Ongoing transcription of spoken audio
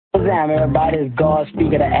Sam, everybody. It's God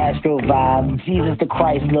speaker, the Astro Vibe. Jesus the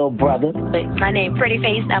Christ, little brother. My name Pretty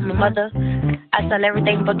Face. I'm a mother. I sell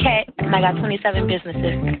everything but cat, and I got 27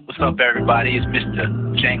 businesses. What's up, everybody? It's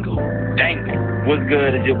Mr. Jangle Dangle. What's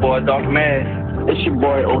good? It's your boy Dark Mass. It's your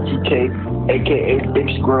boy OTK, aka Big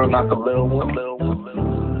Squirrel, not the little one.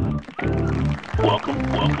 Welcome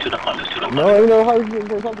to the Huntaz. No, you know how you going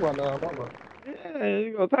to talk about that. Yeah,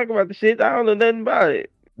 you gonna talk about the shit. I don't know nothing about it.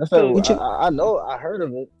 I know. I heard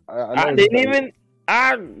of it. I didn't even.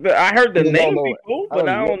 I heard the name before, but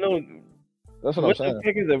I don't know. That's what I'm saying. What the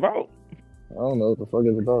fuck is it about? I don't know what the fuck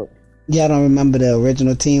is it about. Y'all don't remember the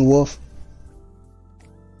original Teen Wolf?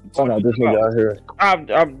 Talking about this nigga out here.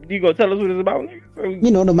 You gonna tell us what it's about, nigga? You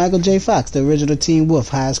know, the Michael J. Fox, the original Teen Wolf,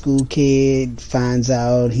 high school kid, finds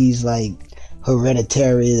out he's like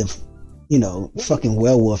hereditary, you know, fucking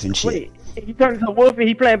werewolf and shit. Wait, he turned into a wolf and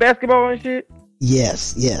he playing basketball and shit?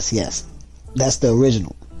 Yes. That's the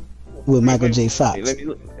original with Michael J. Fox. Let me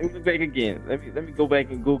look back again. Let me go back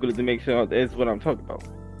and Google it to make sure that's what I'm talking about.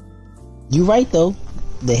 You right though.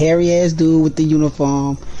 The hairy ass dude with the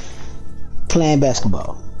uniform playing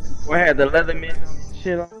basketball. What had the Leatherman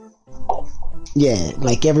shit on? Yeah,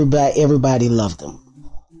 like everybody loved him.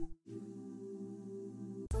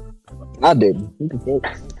 I didn't.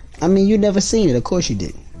 I mean, you never seen it. Of course you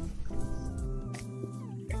did.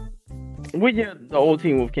 What year the old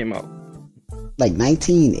Teen Wolf came out? Like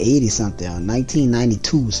 1980 something, or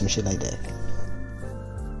 1992, some shit like that.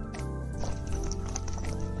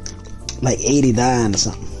 Like 89 or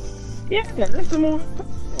something. Yeah, that's the movie.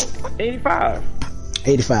 85.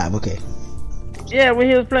 85, okay. Yeah, when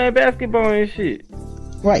he was playing basketball and shit.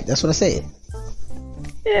 Right, that's what I said.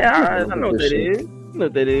 Yeah, I know what that is. I know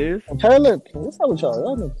what that is. Taylor, what's up with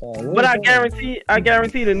y'all? But I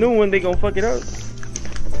guarantee the new one they gonna fuck it up.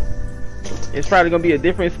 It's probably gonna be a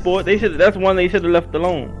different sport. That's one they should have left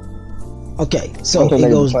alone. Okay, so it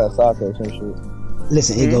goes.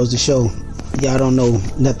 Listen, it goes to show y'all don't know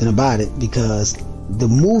nothing about it because the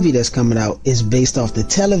movie that's coming out is based off the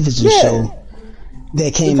television show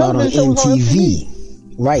that came out on MTV.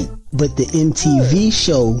 Right, but the MTV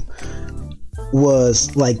show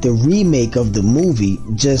was like the remake of the movie,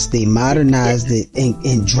 just they modernized it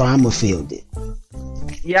and drama filled it.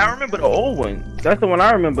 Yeah, I remember the old one. That's the one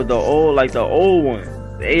I remember. The old one,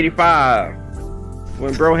 the 85,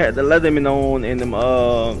 when bro had the Leatherman on and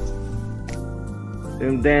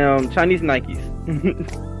them damn Chinese Nikes.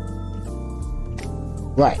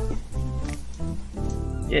 Right.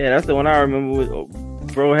 Yeah, that's the one I remember.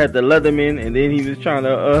 Bro had the Leatherman, and then he was trying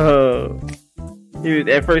to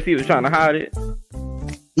at first he was trying to hide it.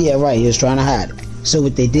 Yeah, right. He was trying to hide it. So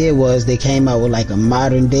what they did was they came out with like a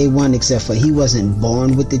modern day one, except for he wasn't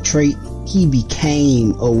born with the trait. He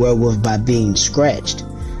became a werewolf by being scratched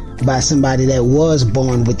by somebody that was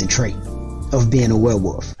born with the trait of being a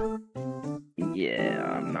werewolf. Yeah,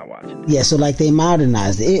 I'm not watching it. Yeah, so like they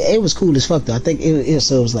modernized it. It was cool as fuck though. I think it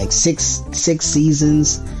was like six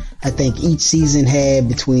seasons. I think each season had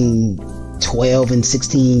between 12 and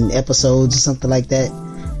 16 episodes or something like that.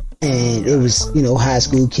 And it was, you know, high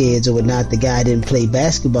school kids or whatnot. The guy didn't play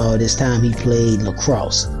basketball this time. He played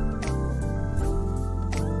lacrosse.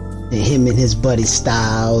 And him and his buddy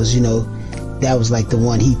Styles, you know, that was like the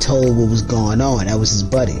one he told what was going on. That was his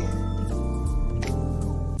buddy.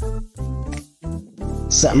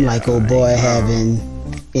 Something like old boy having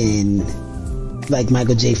in, like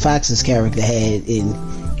Michael J. Fox's character had in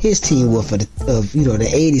his Teen Wolf of you know, the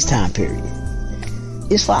 80s time period.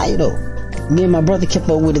 It's fire though. Me and my brother kept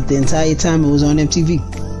up with it the entire time it was on MTV.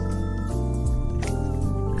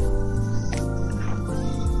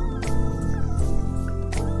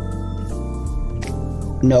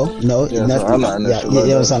 No, Yeah, nothing. No,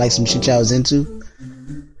 y'all sound like some shit y'all was into.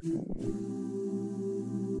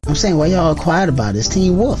 I'm saying, why y'all quiet about it? It's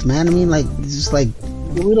Teen Wolf, man. I mean, like, it's just like.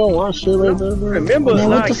 We don't watch shit like that, bro. Remember, man,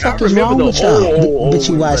 what the fuck is wrong with y'all? But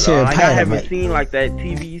you watch Harry Potter, I haven't right? seen like that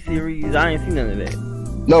TV series. I ain't seen none of that.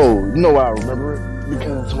 No, you know why I remember it?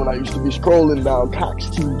 Because when I used to be scrolling down Cox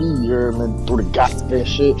TV and through the gospel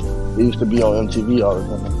shit, it used to be on MTV all the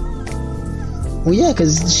time. Well, yeah,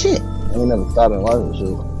 because it's the shit. I ain't never stopped and watching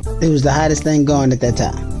shit. It was the hottest thing going at that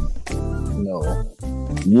time. No,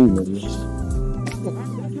 you niggas.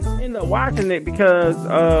 I ended up watching it because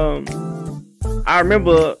I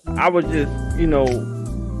remember I was just, you know,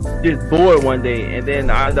 just bored one day, and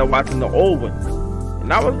then I ended up watching the old one,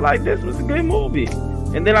 and I was like, this was a good movie.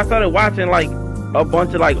 And then I started watching like a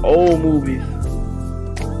bunch of like old movies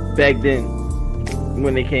back then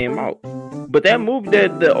when they came out. But that movie,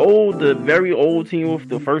 the very old Teen Wolf,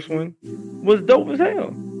 the first one, was dope as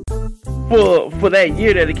hell for that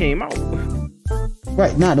year that it came out.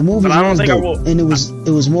 Right. Nah, the movie was dope, and it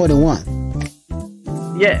was more than one.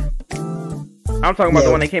 Yeah. I'm talking about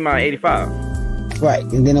the one that came out in 85. Right,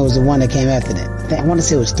 and then it was the one that came after that. I want to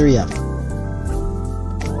say it was 3 of them.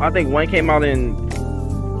 I think one came out in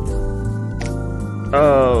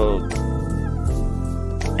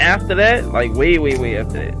after that, like way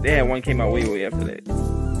after that. They had one came out way after that.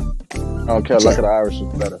 I don't care. Luck of the Irish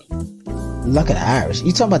is better. Luck of the Irish?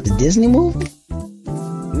 You talking about the Disney movie?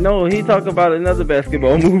 No, he talking about another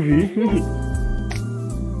basketball movie.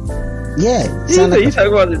 Yeah. He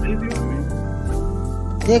talking about the Disney movie?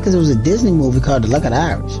 Yeah, because it was a Disney movie called The Luck of the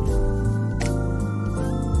Irish.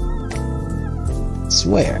 I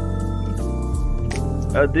swear.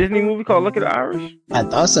 A Disney movie called Luck of the Irish? I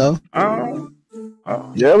thought so.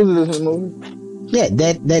 Yeah, it was a Disney movie. Yeah,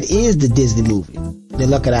 that is the Disney movie. The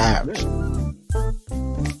Luck of the Irish.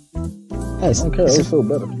 Okay, it's still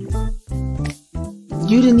better.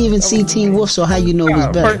 You didn't even see Teen Wolf, so how you know it was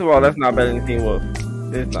better? First of all, that's not better than Teen Wolf.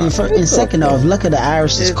 And second off, Luck of the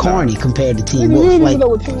Irish is corny compared to Teen Wolf. You didn't even know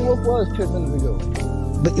what Teen Wolf was 10 minutes ago.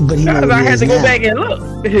 But he knows I had to go back and look.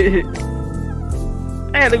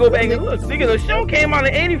 I had to go back and look. Nigga, the show came out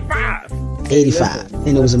in 85. 85,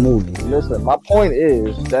 and it was a movie. Listen, my point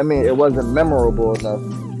is, that means it wasn't memorable enough. You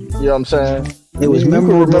know what I'm saying? It was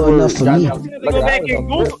memorable enough for me. You had to go back and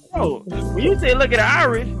Google. Bro, when you say Look at the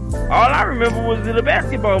Irish, all I remember was the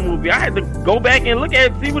basketball movie. I had to go back and look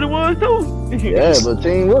at it, see what it was too. Yeah, but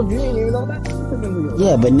Teen Wolf, you didn't even know that.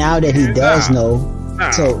 Yeah, but now that he does know.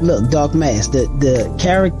 So look, Dark Mass, the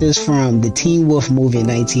characters from the Teen Wolf movie in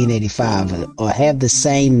 1985 have the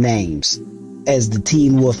same names as the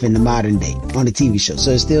Teen Wolf in the modern day on the TV show.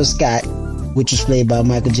 So it's still Scott, which was played by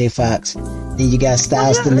Michael J. Fox. Then you got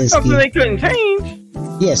Styles Stilinski. Something they couldn't change.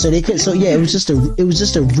 Yeah, so they could. So yeah, it was just a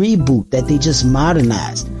reboot that they just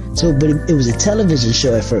modernized. So, but it was a television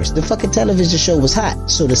show at first. The fucking television show was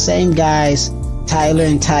hot. So the same guys, Tyler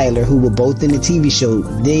and Tyler, who were both in the TV show,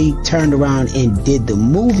 they turned around and did the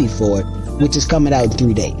movie for it, which is coming out in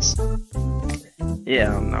 3 days.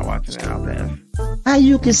 Yeah, I'm not watching it. I'll pass. How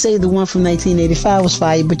you can say the one from 1985 was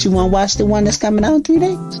fire, but you won't watch the one that's coming out in 3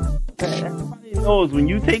 days? Everybody knows when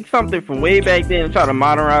you take something from way back then and try to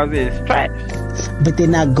modernize it, it's trash. But they're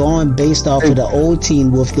not going based off of the old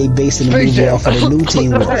Teen Wolf. They basing the movie off of the new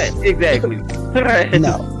Teen Wolf. Exactly.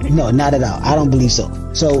 No, not at all. I don't believe so.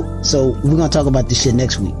 So we're gonna talk about this shit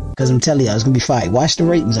next week because I'm telling y'all it's gonna be fire. Watch the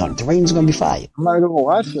ratings on it. The ratings are gonna be fire. I'm not gonna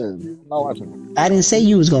watch it. I'm not watching it. I didn't say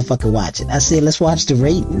you was gonna fucking watch it. I said let's watch the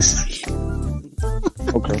ratings.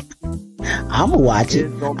 Okay. I'm gonna watch it.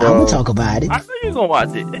 I'm gonna talk about it. I know you're gonna watch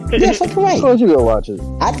it. Yeah, fucking right. Of course you gonna watch it.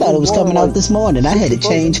 I thought it was coming out this morning. I had to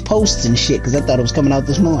change posts and shit because I thought it was coming out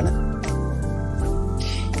this morning.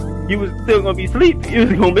 You was still gonna be asleep. You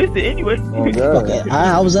was gonna miss it anyway. Okay,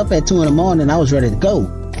 I was up at 2 a.m. I was ready to go.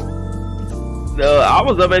 I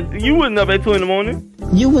was up at. You wasn't up at 2 a.m.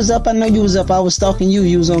 You was up. I know you was up. I was stalking you.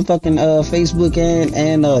 You was on fucking Facebook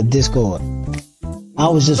and Discord. I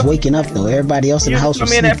was just waking up though. Everybody else in the house was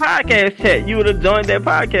in sleeping. that podcast chat. You would have joined that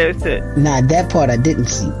podcast chat. Nah, that part I didn't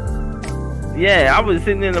see. Yeah, I was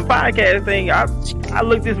sitting in the podcast thing. I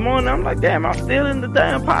looked this morning. I'm like, damn, I'm still in the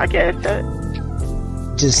damn podcast chat.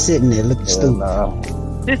 Just sitting there looking stupid. Nah.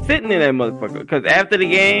 Just sitting in that motherfucker. Because after the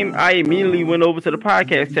game, I immediately went over to the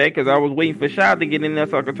podcast chat because I was waiting for Shad to get in there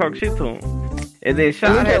so I could talk shit to him. And then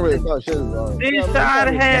Shad had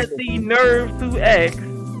the nerve to ask,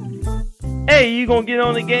 hey, you gonna get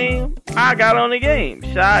on the game? I got on the game.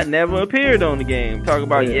 Shad never appeared on the game. Talk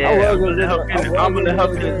about, I'm gonna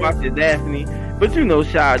help him watch the Daphne. But you know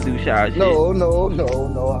Shad do Shad shit. No,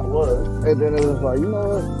 I was. And then it was like, you know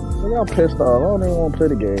what? Maybe I'm pissed off. I don't even want to play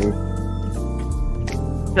the game.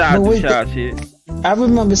 Shad do Shad shit. I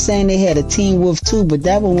remember saying they had a Teen Wolf 2, but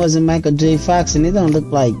that one wasn't Michael J. Fox, and it don't look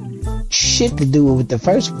like shit to do with the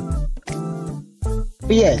first one.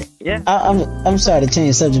 But yeah. I'm sorry to change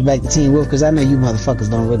the subject back to Teen Wolf because I know you motherfuckers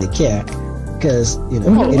don't really care. Because it is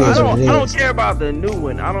what it is. I don't care about the new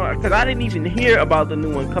one. Because I didn't even hear about the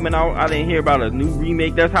new one coming out. I didn't hear about a new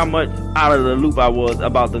remake. That's how much out of the loop I was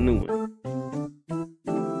about the new one.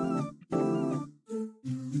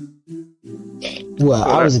 Well,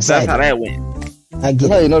 I was excited. That's how that went. I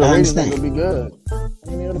get it. You know the I ratings understand. gonna be good.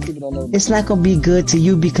 Many other people don't know. It's not gonna be good to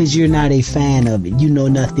you because you're not a fan of it. You know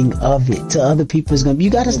nothing of it. To other people, it's gonna be.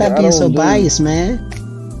 You gotta stop being so biased, man.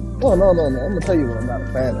 No. I'm gonna tell you what I'm not a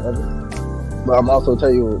fan of it. But I'm also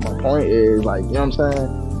tell you what my point is. Like, you know what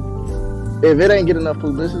I'm saying? If it ain't get enough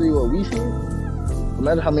publicity, what we see,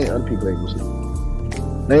 imagine how many other people ain't gonna see.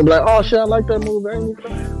 They ain't be like, oh shit, I like that movie.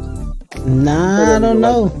 Nah, I don't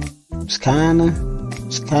know. It's kinda.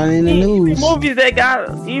 It's kind of in the news.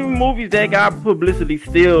 Even movies that got publicity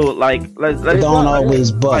still like don't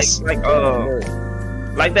always bust. Like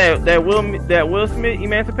that Will Smith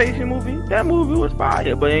Emancipation movie. That movie was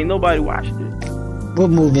fire, but ain't nobody watched it. What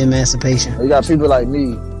movie, Emancipation? You got people like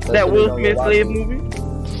me. That Will Smith slave movie.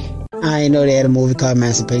 I ain't know they had a movie called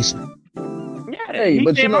Emancipation. Yeah, hey, he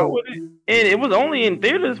but came out with it, and it was only in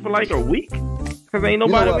theaters for like a week because ain't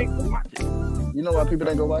nobody watch it. You know why people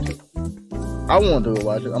didn't go watch it? I want to go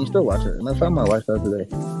watch it. I'm still watching it. Matter of fact, I might watch that today.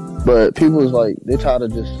 But people was like, they tired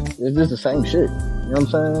of it's just the same shit. You know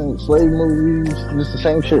what I'm saying? Slave movies, just the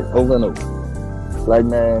same shit over and over. Black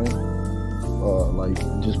man, like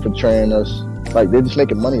just portraying us. Like they're just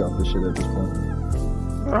making money off this shit at this point.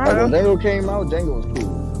 Like when Django came out, Django was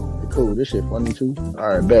cool. Cool, this shit funny too.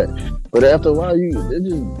 Alright, bet. But after a while, all you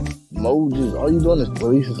doing is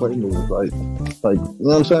releasing slave movies. Like, you know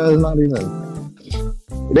what I'm saying? It's not even.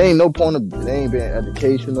 It ain't no point of. It ain't being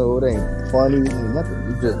educational. It ain't funny. It ain't nothing.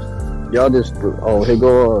 It's just y'all just. Oh, here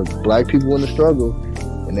go black people in the struggle,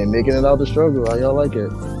 and they making it out the struggle. How y'all like it?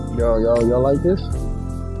 Y'all like this?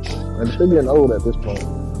 And it's still getting old at this point.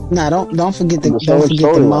 Nah, don't forget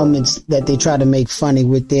the moments that they try to make funny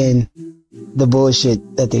within the bullshit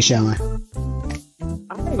that they showing.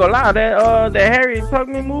 I ain't gonna lie, that Harriet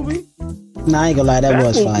Tubman movie. Nah, I ain't gonna lie, that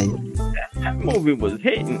was fire. That movie was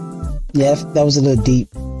hitting. Yeah, that was a little deep.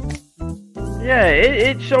 Yeah,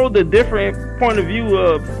 it showed a different point of view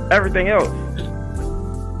of everything else.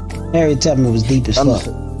 Harriet Tubman was deep as fuck. I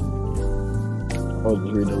was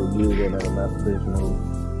just reading the reviews on that Emancipation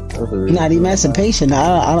movie. Nah, the Emancipation,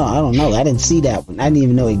 I don't know. I didn't see that one. I didn't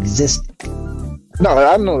even know it existed. No,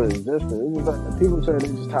 I know it existed. It was like, people say they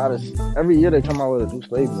just tired of. Every year they come out with a new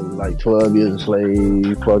slave movie, like 12 Years a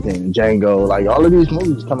Slave, fucking Django. Like all of these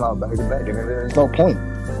movies come out back to back, and there's no point.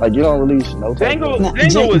 Like you don't release no. Django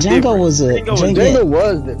was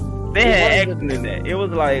different. They had action in that. It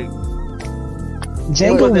was like.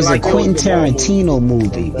 Django was a Quentin Tarantino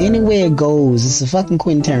movie. Anywhere it goes, it's a fucking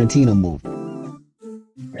Quentin Tarantino movie.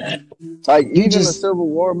 Like even the Civil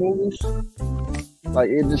War movies, like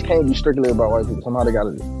it just can't be strictly about white people. Somehow they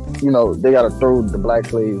gotta throw the black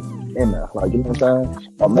slave in there. Like you know what I'm saying?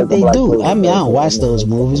 But they do. I mean, I don't watch those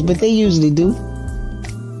movies, but they usually do.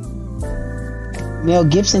 Mel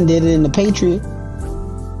Gibson did it in The Patriot.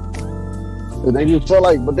 But they just feel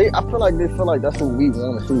like, I feel like they feel like that's what we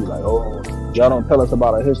want to see. Like, oh, y'all don't tell us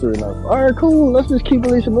about our history enough. All right, cool. Let's just keep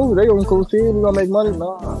releasing movies. They gonna go see it. We gonna make money.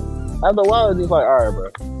 Nah. After a while, it's just like, all right,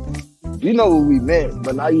 bro. You know what we meant,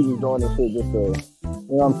 but now you just doing this shit just to,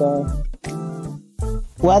 you know what I'm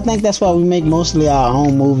saying? Well, I think that's why we make mostly our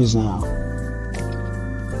own movies now.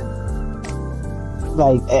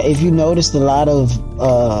 Like, if you noticed, a lot of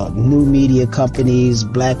new media companies,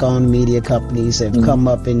 black-owned media companies have come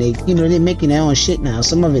up and they're making their own shit now.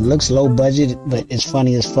 Some of it looks low budget, but it's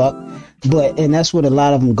funny as fuck. And that's what a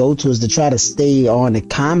lot of them go to, is to try to stay on the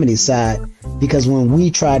comedy side, because when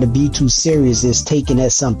we try to be too serious, it's taken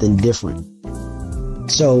as something different.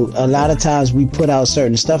 So a lot of times we put out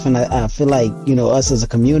certain stuff, and I feel like, us as a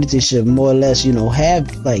community should more or less,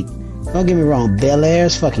 have, like, don't get me wrong, Bel Air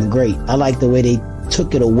is fucking great. I like the way they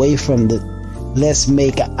took it away from the let's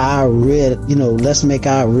make our real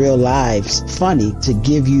lives funny to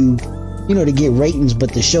give you, to get ratings,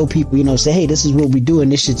 but to show people, say, hey, this is what we do, and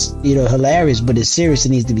this shit's, hilarious, but it's serious, it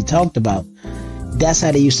needs to be talked about. That's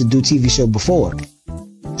how they used to do TV show before.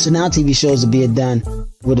 So now TV shows are being done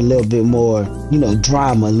with a little bit more,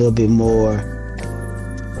 drama, a little bit more,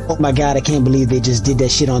 oh my God, I can't believe they just did that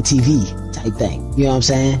shit on TV type thing. You know what I'm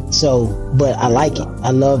saying? So, but I like it.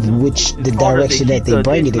 I love the direction that they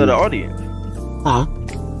bring it in. The audience. Huh?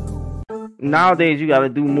 Nowadays, you gotta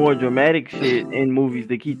do more dramatic shit in movies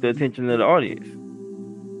to keep the attention of the audience.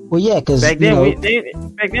 Well, yeah, because back then they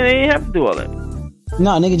didn't have to do all that.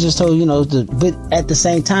 No, nigga just told but at the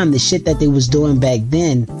same time, the shit that they was doing back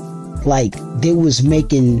then, like they was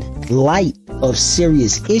making light of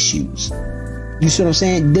serious issues. You see what I'm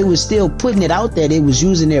saying? They was still putting it out there. They was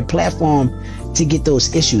using their platform to get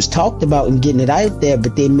those issues talked about and getting it out there,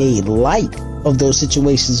 but they made light of those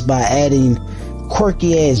situations by adding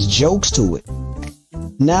quirky ass jokes to it.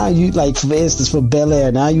 Now you, like, for instance, for Bel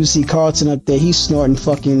Air, now you see Carlton up there, he's snorting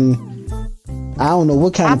fucking, I don't know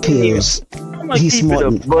what kind of pills he's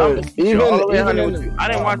snorting. But I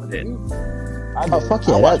didn't watch that. Fuck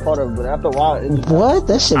yeah. I watched part of it, but after a while, what?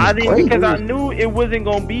 That shit was great. Because I knew it wasn't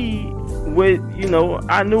gonna be with,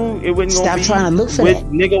 I knew it wasn't gonna be trying to look for with that.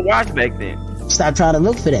 Nigga watch back then. Stop trying to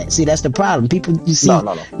look for that. See, that's the problem. People, you see,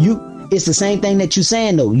 No. It's the same thing that you're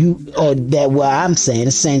saying, though. I'm saying,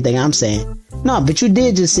 it's the same thing I'm saying. No, but you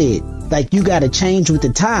did just say it. Like, you gotta change with the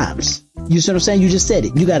times. You see what I'm saying? You just said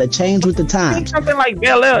it. You got to change with the times. Take something like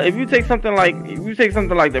Bel Air. If you take something like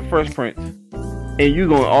The Fresh Prince, and you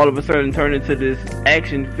gonna all of a sudden turn into this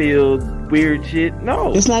action-filled weird shit.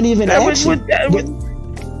 No, it's not even action.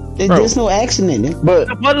 There's no action in it. But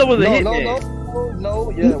the Butler was a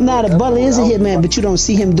hitman. Nah, the Butler is a hitman, but you don't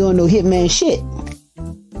see him doing no hitman shit.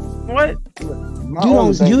 What?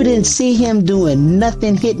 You didn't see him doing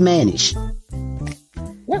nothing hitmanish.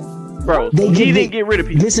 Bro, he didn't get rid of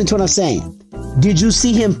people. Listen to what I'm saying. Did you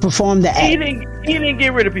see him perform the act? He didn't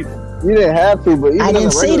get rid of people. You didn't have to, but I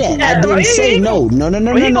didn't say that. I didn't say no. No. I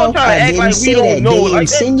didn't say that. They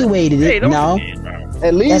insinuated it. No.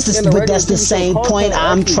 At least but that's the same point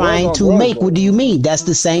I'm trying to make. What do you mean? That's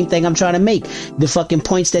the same thing I'm trying to make. The fucking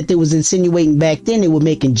points that they was insinuating back then, they were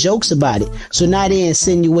making jokes about it. So now they're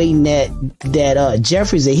insinuating that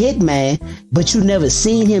Jeffrey's a hitman, but you never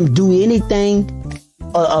seen him do anything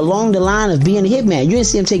along the line of being a hitman. You didn't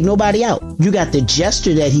see him take nobody out. You got the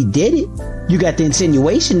gesture that he did it. You got the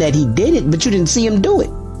insinuation that he did it, but you didn't see him do it.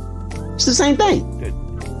 It's the same thing.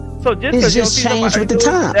 So just it's just changed with the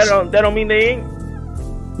times. That don't mean they ain't.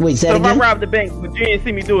 Wait, so if I robbed the bank, but you didn't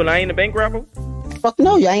see me do it, I ain't a bank robber? Fuck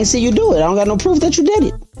no, I ain't see you do it. I don't got no proof that you did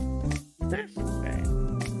it.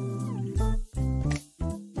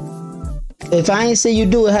 If I ain't say you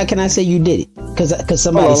do it, how can I say you did it? Cause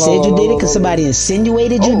somebody said you did it? Cause somebody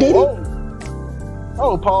insinuated you did it?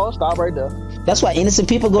 Oh, Paul, stop right there. That's why innocent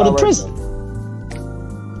people go to prison.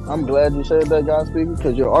 I'm glad you said that, God speaking,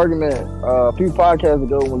 because your argument a few podcasts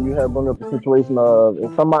ago when you had brought up the situation of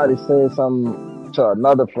if somebody said something to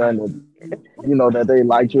another friend, that they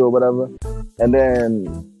liked you or whatever, and then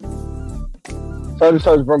such and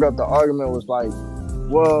such brought up the argument was like,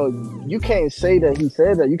 well, you can't say that he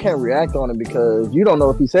said that. You can't react on it because you don't know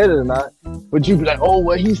if he said it or not. But you be like, oh,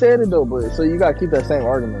 well, he said it though. But so you gotta keep that same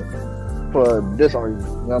argument for this argument.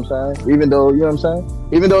 You know what I'm saying?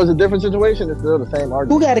 Even though it's a different situation, it's still the same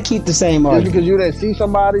argument. Who gotta keep the same argument? Just because you didn't see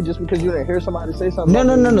somebody, just because you didn't hear somebody say something.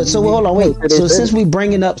 No. So hold on, wait. So since we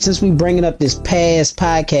bringing up this past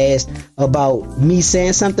podcast about me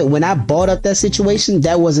saying something, when I brought up that situation,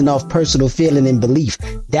 that wasn't off personal feeling and belief.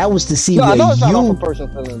 That was to see where not off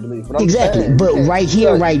personal feeling and belief. Exactly. But right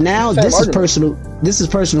here, right now, this is personal. This is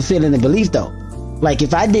personal feeling and belief, though. Like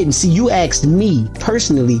if I didn't see you, asked me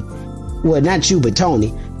personally. Well, not you, but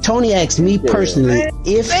Tony. Tony asked me personally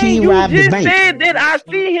if he robbed the bank. You just said that I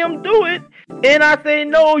see him do it, and I say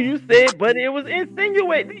no. You said, but it was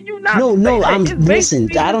insinuated. You not? No. Listen.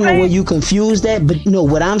 I don't know where you confused that, but no.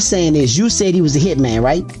 What I'm saying is, you said he was a hitman,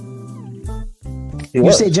 right?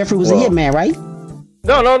 You said Jeffrey was a hitman, right?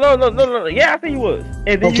 No. Yeah, I think he was.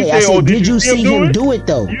 And then I said, did you see him do it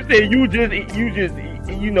though? You said you just.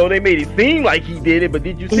 They made it seem like he did it, but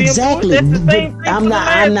did you see him do it? That's the same thing.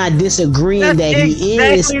 I'm not disagreeing that he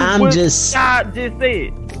is. I'm just. Shot just said.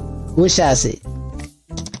 What Shot said?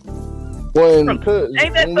 Ain't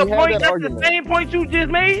that the point? That's the same point you just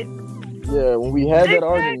made. Yeah, when we had that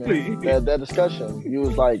argument, that discussion, you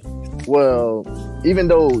was like, well, even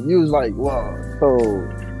though you was like, well, so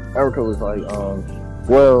Erica was like,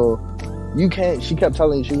 well, you can't, she kept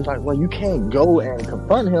telling you, she was like, well, you can't go and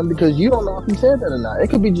confront him because you don't know if he said that or not. It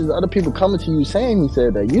could be just other people coming to you saying he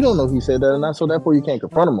said that. You don't know if he said that or not, so therefore you can't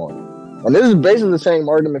confront him on it. And this is basically the same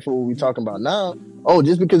argument for what we're talking about now. Oh,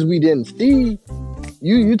 just because we didn't see,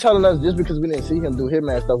 you telling us just because we didn't see him do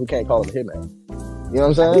hitman stuff, we can't call him a hitman. You know what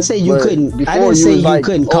I'm saying? I didn't say you couldn't. I didn't say you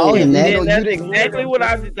couldn't call him that. That's exactly what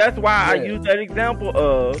that's why I used that example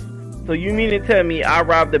of. So you mean to tell me I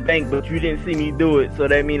robbed the bank, but you didn't see me do it, so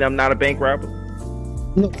that means I'm not a bank robber?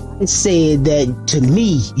 No, I said that to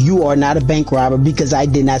me, you are not a bank robber because I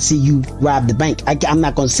did not see you rob the bank. I'm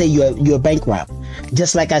not going to say you're a bank robber.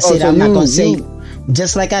 Just like I said, I'm not going to say.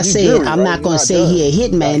 Just like I said, I'm not going to say he a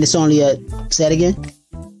hitman. It's only a. Say it again.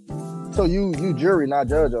 So you jury, not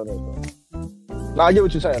judge on this. No, I get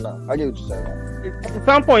what you're saying now. At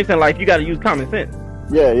some points in life, you got to use common sense.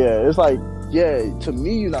 Yeah. It's like. Yeah, to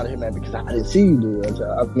me, you're not a hitman because I didn't see you do it.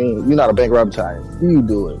 I mean, you're not a bank robber until I didn't see you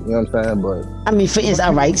do it. You know what I'm saying? But I mean, for instance,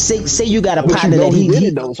 all right. Say you got a partner that he did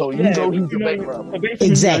it though, so you know he's a bank robber.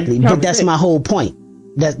 Exactly, but that's my whole point.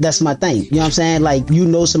 That's my thing. You know what I'm saying? Like you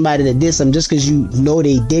know somebody that did something just because you know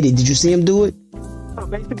they did it. Did you see him do it? So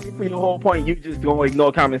basically, for your whole point, you just gonna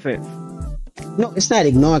ignore common sense. No, it's not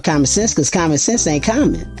ignoring common sense because common sense ain't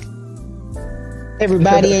common.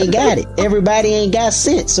 Everybody ain't got it. Everybody ain't got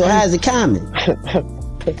sense. So how's it common?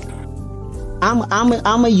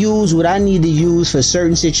 I'ma use what I need to use for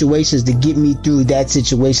certain situations to get me through that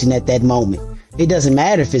situation at that moment. It doesn't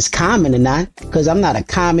matter if it's common or not, because I'm not a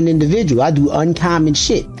common individual. I do uncommon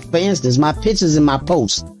shit. For instance, my pictures and my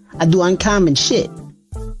posts, I do uncommon shit.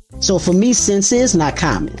 So for me, sense is not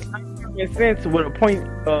common. In sense, with a point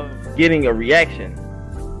of getting a reaction.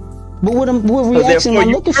 But what reaction am I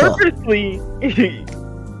looking for?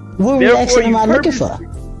 What reaction am I looking for?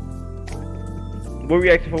 What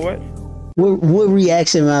reaction for what? What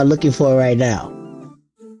reaction am I looking for right now?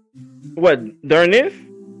 What, during this?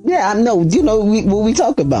 Yeah, I know. You know what we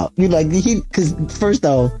talk about. You like because first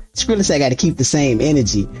off, Skrilla said I got to keep the same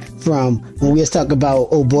energy from when we was talking about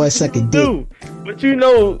oh boy suck a dick. Dude, but you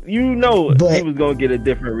know, but he was gonna get a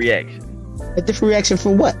different reaction. A different reaction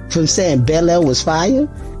from what? From saying Bel Air was fire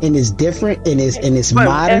and it's different and it's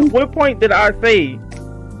modern. At what point did I say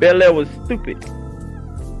Bel Air was stupid?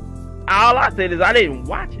 All I said is I didn't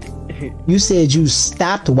watch it. You said you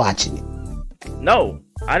stopped watching it. No,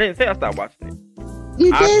 I didn't say I stopped watching it.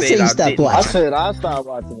 You did say you stopped watching. I said I stopped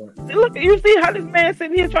watching it. Look, you see how this man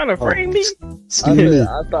sitting here trying to frame me? I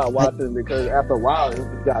stopped watching because after a while it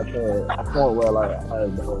just got to a point where like, you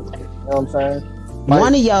know what I'm saying? Like,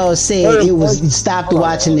 one of y'all said it was stopped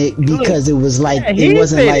watching it because it was like it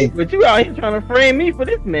wasn't like. But you out here trying to frame me for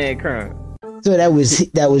this man crime. So that was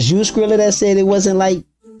you, Skrilla, that said it wasn't like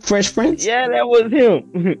Fresh Prince? Yeah, that was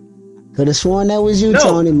him. Could have sworn that was you,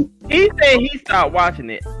 Tony. He said he stopped watching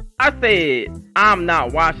it. I said I'm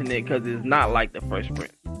not watching it because it's not like the Fresh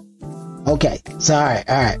Prince. Okay, so all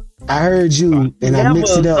right. I heard you and I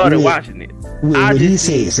mixed it up. Started watching it. With what he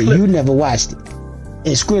said, so you never watched it.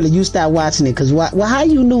 And Skrilla, you stopped watching it because well, how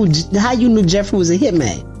you knew Jeffrey was a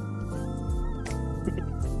hitman?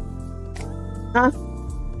 Huh?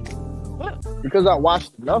 Because I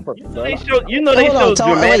watched enough of it. They show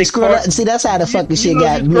dramatic parts. See, that's how the fucking shit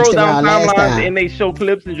got mixed around last time. And they show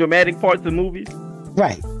clips and dramatic parts of movies.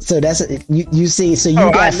 Right. So that's you see. So you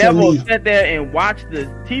got. I never sat there and watched the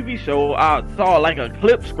TV show. I saw like a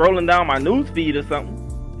clip scrolling down my news feed or something.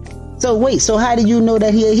 So wait. So how do you know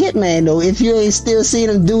that he a hitman though? If you ain't still seeing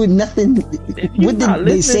him doing nothing, what did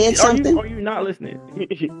they said something? Are you not listening?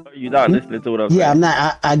 Are you not listening to what I'm saying? Yeah, I'm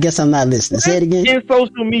not. I guess I'm not listening. Say it again. In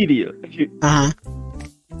social media.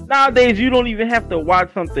 Nowadays, you don't even have to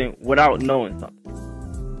watch something without knowing something.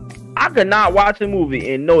 I could not watch a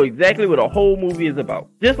movie and know exactly what a whole movie is about.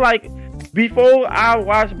 Just like before I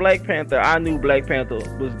watched Black Panther, I knew Black Panther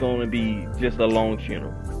was going to be just a long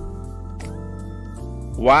funeral.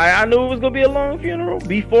 Why I knew it was going to be a long funeral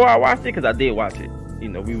before I watched it? Because I did watch it. You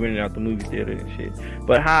know, we went out the movie theater and shit.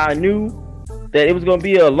 But how I knew that it was going to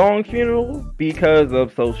be a long funeral? Because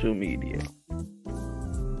of social media.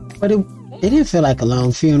 But it didn't feel like a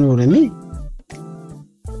long funeral to me.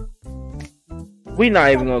 We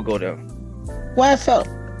not even gonna go there. Why it felt?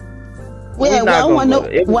 Why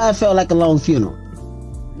it felt like a long funeral?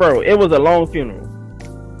 Bro, it was a long funeral.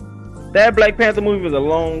 That Black Panther movie was a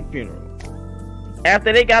long funeral.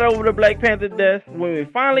 After they got over the Black Panther death, when we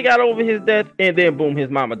finally got over his death, and then boom,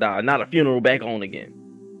 his mama died. Not a funeral back on again.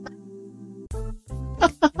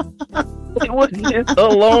 It was just a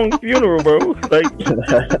long funeral, bro. Like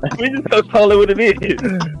we just gonna call it what it is.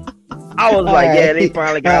 I was like, yeah, they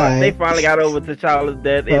finally got over T'Challa's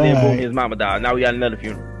death, and then boom, his mama died. Now we got another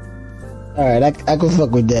funeral. All right, I can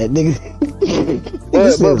fuck with that, nigga.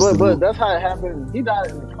 but that's how it happened. He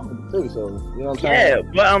died in the comic too, so you know what I'm saying?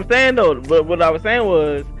 Yeah, but I'm saying though, but what I was saying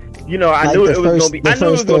was, you know, I knew it was gonna be, a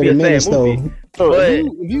sad movie, but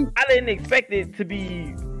I didn't expect it to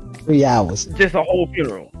be 3 hours, just a whole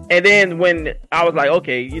funeral. And then when I was like,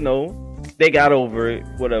 okay, you know, they got over it,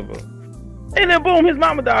 whatever. And then boom, his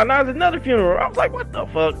mama died. Now it's another funeral. I was like, what the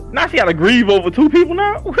fuck? Now she gotta grieve over 2 people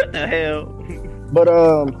now? What the hell? But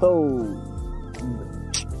so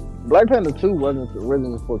Black Panther 2 wasn't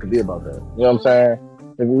originally supposed to be about that. You know what I'm saying?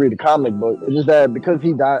 If you read the comic book, it's just that because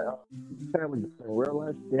he died in real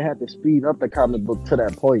life, they had to speed up the comic book to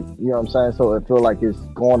that point. You know what I'm saying? So it feels like it's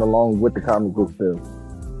going along with the comic book film.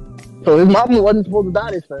 So his mama wasn't supposed to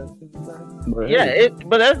die this time. But yeah,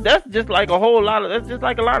 but that's just like a whole lot of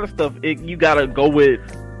a lot of stuff. You gotta go with,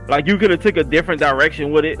 like, you could have took a different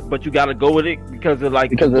direction with it, but you gotta go with it because of like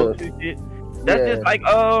shit. That's just like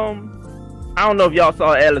I don't know if y'all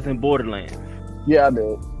saw Alice in Borderlands. Yeah, I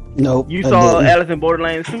did. Nope. You saw Alice in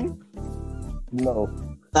Borderlands 2? No.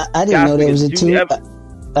 I didn't know there was a 2.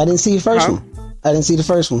 I didn't see the first one. I didn't see the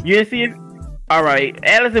first one. You didn't see it? All right,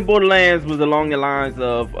 Alice in Borderlands was along the lines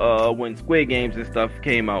of when Squid Games and stuff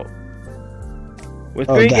came out. When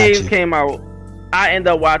Squid Games came out, I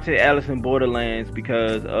ended up watching Alice in Borderlands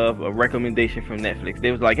because of a recommendation from Netflix.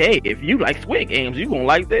 They was like, hey, if you like Squid Games, you gonna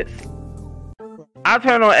like this. I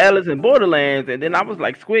turned on Alice in Borderlands, and then I was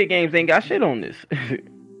like, Squid Games ain't got shit on this.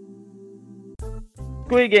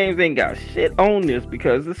 Squid Games ain't got shit on this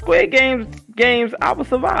because the Squid Games I will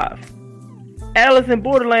survive. Alice in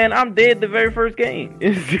Borderland, I'm dead the very first game.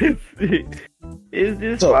 It's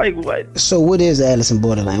just So- like what? So what is Alice in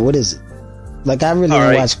Borderland? What is it? Like I really don't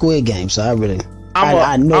Alright. watch Squid Game, so I really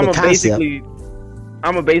I know the concept,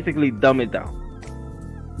 I'm basically dumb it down.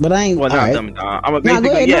 but I ain't. Well, not alright. dumb it down. I'm Nah, basically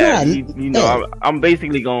go ahead, yeah. no. You know, I'm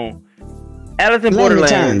basically going Alice in Layman Borderland.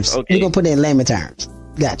 terms. Okay. You gonna put it in layman terms?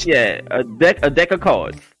 Gotcha. Yeah, a deck of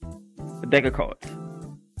cards. A deck of cards.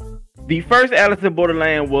 The first Alice in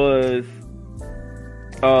Borderland was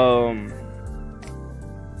I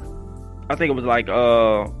think it was like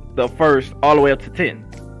the first all the way up to 10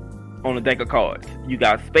 on the deck of cards. You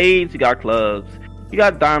got spades, you got clubs, you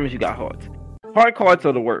got diamonds, you got hearts. Heart cards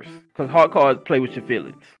are the worst because heart cards play with your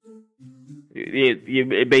feelings.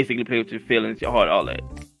 It basically play with your feelings, your heart, all that.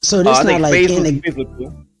 So this I not think like spades in was the,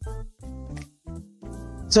 physical.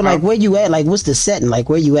 so like where you at? Like what's the setting? Like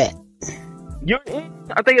where you at?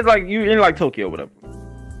 I think it's like you're in like Tokyo or whatever.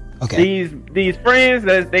 Okay. These friends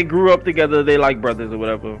that they grew up together, they like brothers or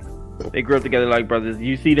whatever. They grew up together like brothers.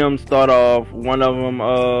 You see them start off. One of them,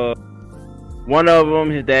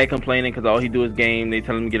 his dad complaining because all he do is game. They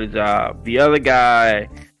tell him to get a job. The other guy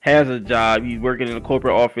has a job. He's working in a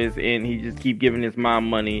corporate office and he just keep giving his mom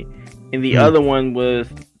money. And the other one was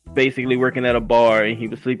basically working at a bar and he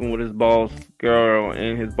was sleeping with his boss girl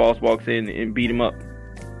and his boss walks in and beat him up.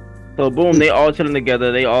 So boom, they all chilling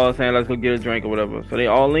together. They all saying let's go get a drink or whatever. So they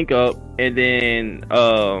all link up and then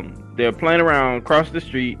they're playing around across the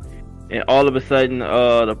street and all of a sudden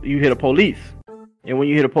you hear the police. And when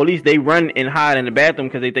you hear the police, they run and hide in the bathroom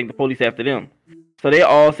because they think the police after them. So they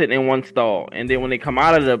all sitting in one stall. And then when they come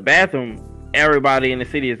out of the bathroom, everybody in the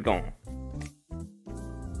city is gone.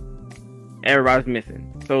 Everybody's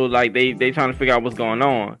missing. So like they trying to figure out what's going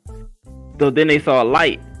on. So then they saw a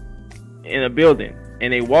light in a building.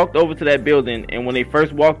 And they walked over to that building. And when they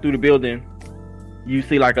first walked through the building, you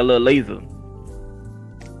see like a little laser.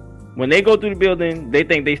 When they go through the building, they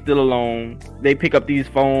think they still alone. They pick up these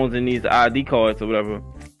phones and these ID cards or whatever.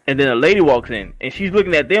 And then a lady walks in. And she's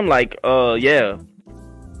looking at them like, yeah.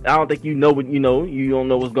 I don't think you know what you know. You don't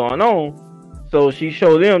know what's going on. So she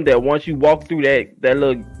showed them that once you walk through that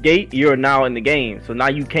little gate, you're now in the game. So now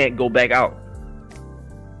you can't go back out.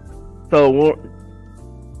 So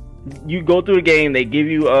you go through the game. They give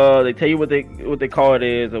you, they tell you what the card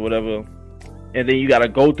is or whatever. And then you gotta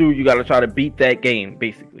go through. You gotta try to beat that game,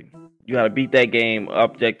 basically. You gotta beat that game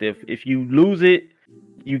objective. If you lose it,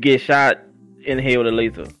 you get shot in the head with a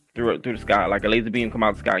laser through the sky, like a laser beam come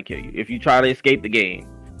out the sky and kill you. If you try to escape the game,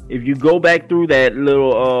 if you go back through that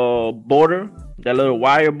little border, that little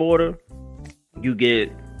wire border, you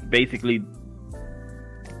get basically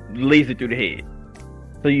laser through the head.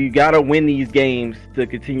 So you gotta win these games to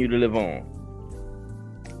continue to live on.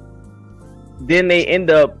 Then they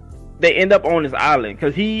end up on this island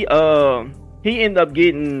because he ended up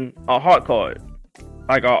getting a heart card,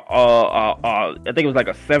 like I think it was like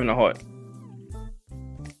a 7 of heart.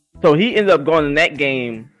 So he ended up going in that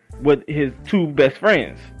game with his 2 best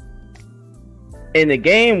friends, and the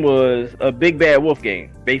game was a big bad wolf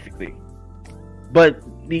game, basically. But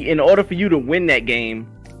in order for you to win that game,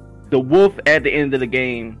 the wolf at the end of the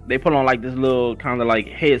game, they put on like this little kind of like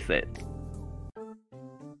headset,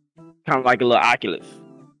 kind of like a little Oculus.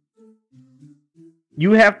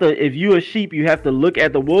 You have to, if you're a sheep, you have to look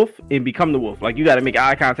at the wolf and become the wolf. Like you got to make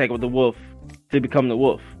eye contact with the wolf to become the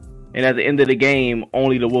wolf. And at the end of the game,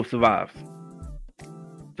 only the wolf survives.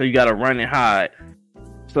 So you got to run and hide.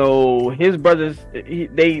 So his brothers, he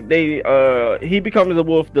becomes the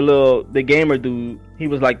wolf, the gamer dude. He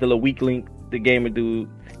was like the little weak link, the gamer dude,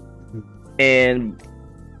 and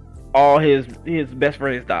all his best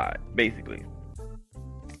friends died basically.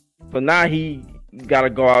 So now he gotta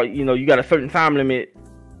go out. You know, you got a certain time limit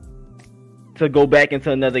to go back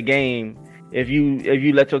into another game. If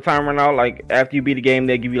you let your time run out, like after you beat the game,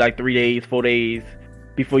 they give you like 3 days, 4 days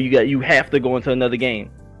before you have to go into another game.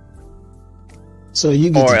 So you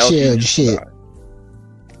get to chill your shit.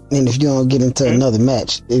 And if you don't get into another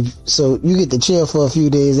match, so you get to chill for a few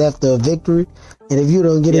days after a victory, and if you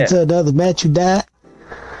don't get into another match, you die.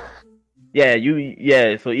 Yeah,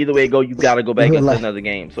 so either way it go, you gotta go back into another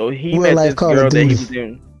game. So he real met life this Call girl of that he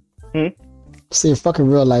Duty. was in. See, fucking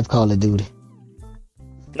real life Call of Duty.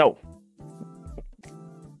 No.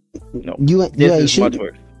 You ain't is much shooting.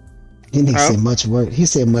 worse. He didn't say much worse. He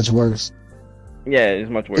said much worse. Yeah, it's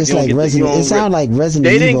much worse. It's like Resident. It sounds like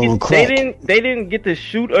Resident Evil on crack. They didn't get to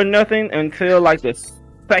shoot or nothing until like the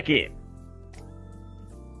second.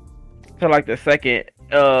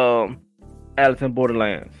 Alice in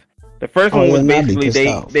Borderlands. The first one was basically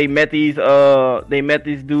they met these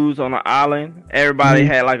dudes on an island. Everybody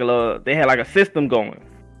had like a system going.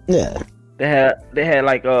 Yeah. They had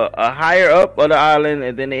like a higher up of the island,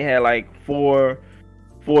 and then they had like four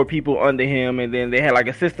people under him, and then they had like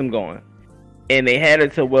a system going, and they had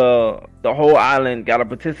it to where the whole island got to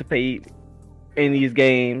participate in these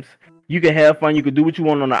games. You can have fun, you can do what you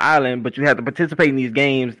want on the island, but you have to participate in these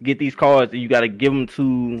games, get these cards, and you got to give them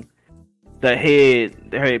to the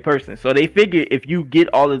head person. So they figure if you get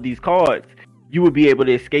all of these cards, you would be able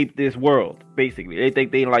to escape this world. Basically, they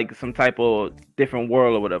think they like some type of different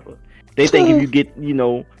world or whatever. They think if you get, you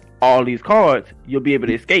know, all these cards, you'll be able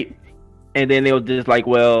to escape. And then they'll just like,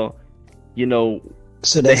 well, you know,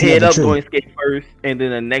 so the head up going to escape first, and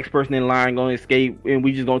then the next person in line going to escape, and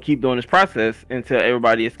we just going to keep doing this process until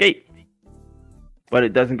everybody escapes. But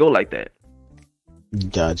it doesn't go like that.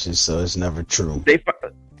 Gotcha. So it's never true.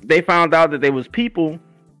 They found out that there was people,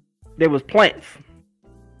 there was plants.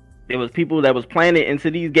 There was people that was planted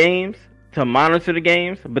into these games to monitor the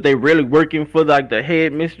games, but they really working for like the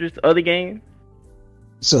head mistress of the game.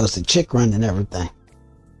 So it's a chick running everything.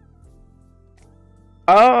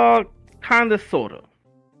 Kind of, sort of.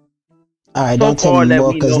 All right, don't tell me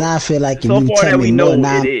more, because now I feel like if you tell me more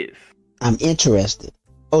now, I'm interested.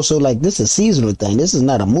 Oh, so like this is a seasonal thing. This is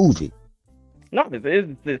not a movie. No,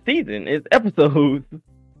 it's a season. It's episodes.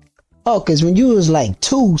 Oh, because when you was like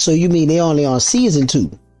 2, so you mean they only on season 2?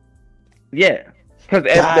 Yeah, because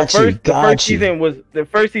the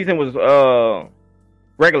first season was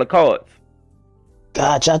regular cards.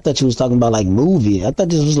 Gotcha. I thought you was talking about like movie. I thought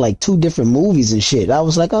this was like 2 different movies and shit. I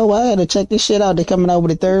was like, oh, well, I had to check this shit out. They're coming out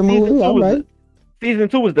with a 3rd movie. All right. Season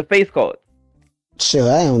 2 was the face card.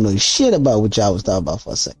 Sure, I don't know shit about what y'all was talking about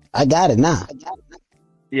for a second. I got it now.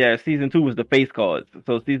 Yeah, season 2 was the face cards.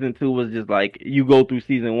 So season 2 was just like you go through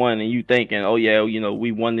season 1 and you thinking, oh yeah, you know,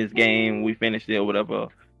 we won this game, we finished it or whatever.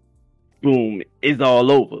 Boom, it's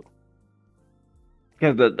all over.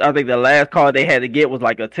 Because I think the last card they had to get was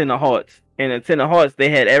like a 10 of hearts. And in 10 of hearts, they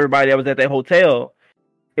had everybody that was at that hotel.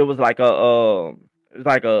 It was like a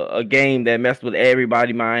game that messed with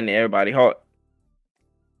everybody's mind and everybody's heart.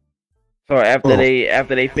 So after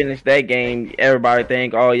they finished that game, everybody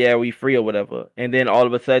think, oh yeah, we free or whatever. And then all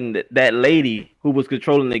of a sudden, that lady who was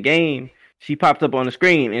controlling the game, she popped up on the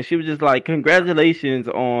screen, and she was just like, "Congratulations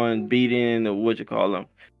on beating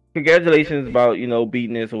Congratulations about, you know,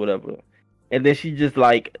 beating this or whatever." And then she just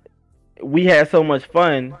like, "We had so much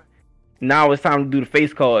fun. Now it's time to do the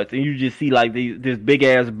face cards." And you just see like this big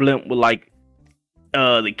ass blimp with like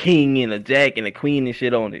the king and a jack and a queen and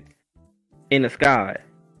shit on it in the sky.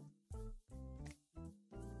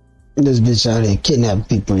 This bitch out here kidnapping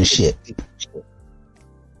people and shit.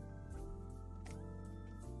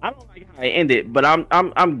 I don't like how it ended, but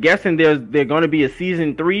I'm guessing there's going to be a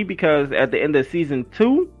season 3, because at the end of season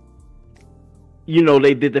 2, you know,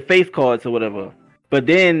 they did the face cards or whatever. But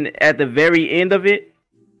then at the very end of it,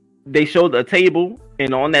 they showed a table,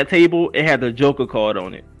 and on that table it had the Joker card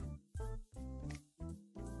on it.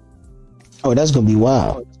 Oh, that's gonna be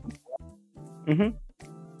wild. Mhm.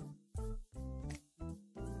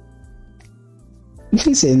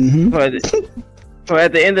 He said, mm-hmm. So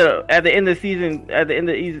at the end of season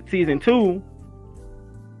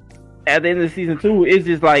 2, it's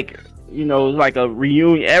just like, you know, like a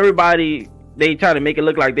reunion. Everybody, they try to make it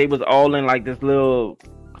look like they was all in like this little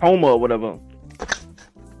coma or whatever.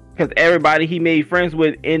 Because everybody he made friends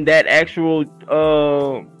with in the actual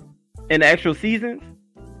seasons,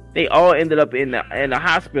 they all ended up in the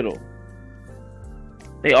hospital.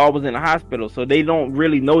 They all was in the hospital, so they don't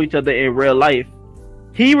really know each other in real life.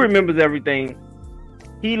 He remembers everything.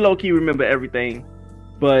 He low-key remember everything,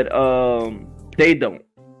 but they don't.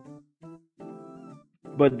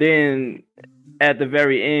 But then at the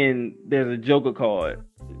very end, there's a Joker card.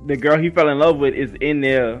 The girl he fell in love with is in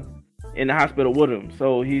there in the hospital with him.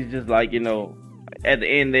 So he's just like, you know, at the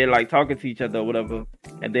end they're like talking to each other or whatever,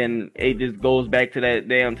 and then it just goes back to that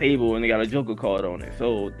damn table and they got a Joker card on it.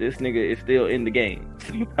 So this nigga is still in the game.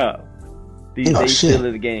 These days still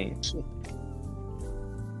in the game.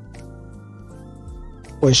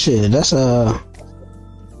 Well, shit, that's gonna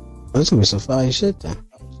be some fire shit then.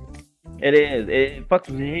 It is. It fucks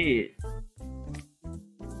with your head.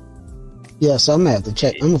 Yeah, so I'm gonna have to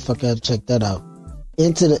check. I'm gonna fucking have to check that out.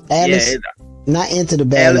 Into the Alice, not Into the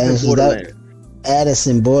Badlands. Alice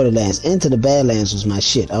in Borderlands. Into the Badlands was my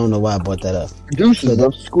shit. I don't know why I brought that up. Deuces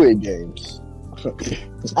of Squid Games.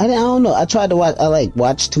 I don't know. I tried to watch. I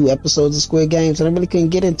watched 2 episodes of Squid Games, and I really couldn't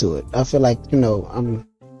get into it. I feel like, you know,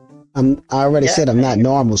 I already said I'm not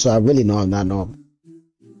normal, so I really know I'm not normal.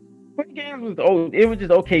 Squid Games was it was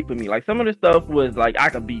just okay for me. Like some of the stuff was like I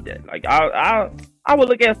could beat that. Like I would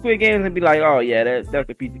look at Squid Games and be like, oh yeah, that's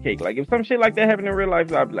a piece of cake. Like if some shit like that happened in real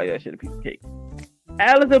life, I'd be like, that shit a piece of cake.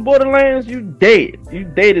 Alice in Borderlands, you dead. You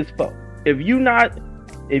dead as fuck. If you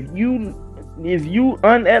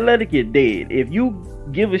unathletic, you're dead. If you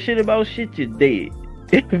give a shit about shit, you're dead.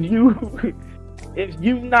 If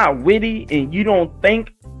you not witty and you don't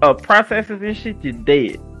think of processes and shit, you're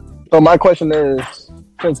dead. So my question is,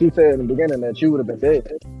 since you said in the beginning that you would have been dead,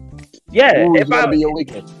 yeah, what was going to be your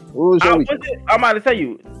weakness? What was your weakness? I'm about to tell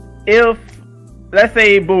you, if let's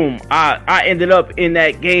say, boom, I ended up in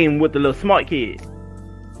that game with the little smart kid.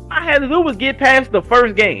 All I had to do was get past the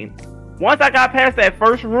first game. Once I got past that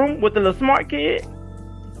first room with the little smart kid,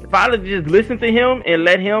 if I would just listen to him and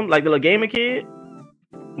let him, like the little gamer kid,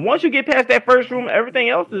 once you get past that first room, everything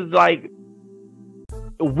else is like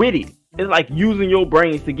witty. It's like using your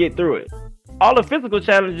brains to get through it. All the physical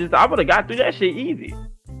challenges, I would have got through that shit easy.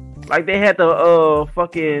 Like they had the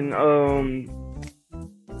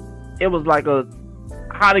it was like a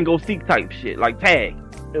hide and go seek type shit, like tag.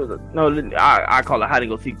 It was I call it hide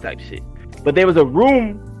and go seek type shit. But there was a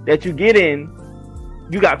room that you get in.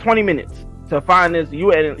 You got 20 minutes to find this.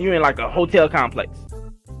 You in like a hotel complex.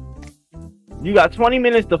 You got 20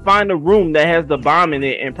 minutes to find a room that has the bomb in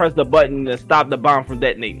it and press the button to stop the bomb from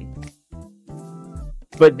detonating.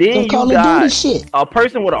 But then you got a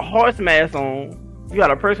person with a horse mask on. You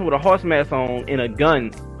got a person with a horse mask on and a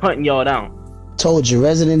gun hunting y'all down. Told you,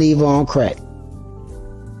 Resident Evil on crack.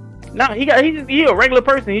 No, he a regular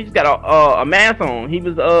person. He just got a mask on. He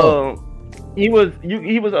was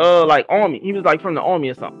like army. He was like from the army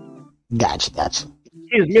or something. Gotcha.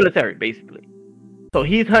 He was military basically. So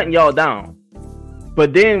he's hunting y'all down.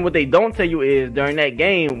 But then what they don't tell you is during that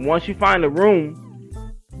game, once you find a room,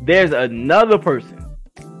 there's another person.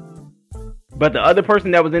 But the other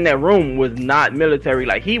person that was in that room was not military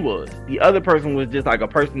like he was. The other person was just like a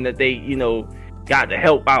person that they, got to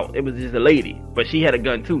help out. It was just a lady, but she had a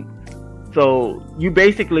gun too. So you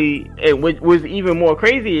basically, and what was even more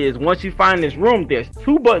crazy is once you find this room, there's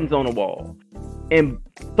 2 buttons on the wall. And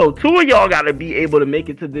so 2 of y'all got to be able to make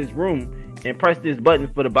it to this room and press this button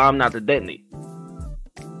for the bomb not to detonate.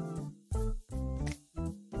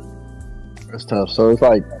 That's tough. So it's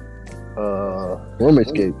like room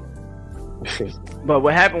escape. But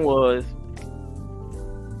what happened was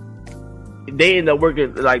they ended up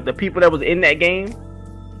working, like the people that was in that game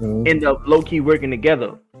ended up low-key working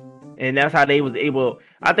together. And that's how they was able,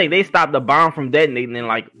 I think they stopped the bomb from detonating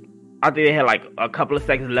and I think they had like a couple of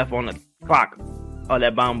seconds left on the clock. Or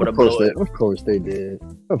that bomb would have blown. Of course they did.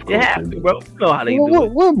 Of course they did. Bro. You know how they do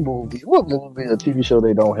it. What movie, a TV show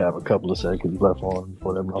they don't have a couple of seconds left on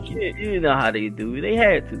before they blow? You know how they do it. They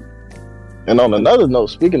had to. And on another note,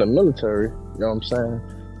 speaking of military, you know what I'm saying?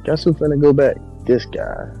 Guess who's finna go back? This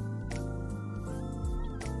guy.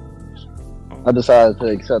 I decided to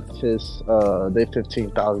accept his day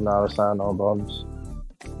 $15,000 sign-on bonus.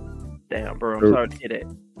 Damn, bro, I'm sorry to hear that.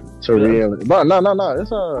 So really, but no,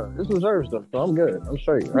 it's reserve stuff, so I'm good. I'm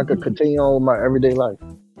straight. I could continue on with my everyday life.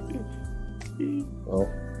 Oh.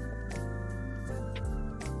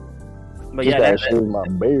 But yeah, that's my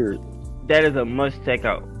beard. That is a must check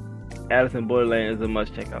out. Alice in Borderland is a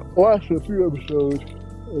must check out. Watched a few episodes.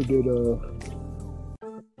 I did.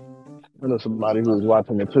 I know somebody who was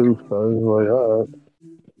watching it too, so it was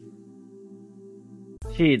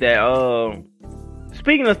like, Shit, that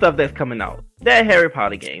speaking of stuff that's coming out, that Harry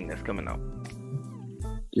Potter game that's coming out.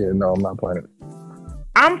 Yeah, no, I'm not playing it.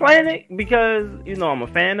 I'm playing it because I'm a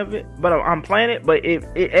fan of it, but I'm playing it. But it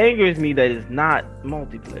angers me that it's not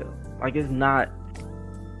multiplayer. Like it's not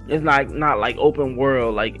like open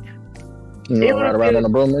world. Like it would have been on the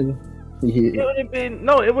broom, nigga.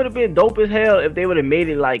 It would have been dope as hell if they would have made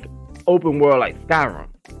it like open world, like Skyrim.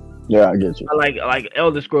 Yeah, I get you. Like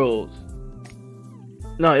Elder Scrolls.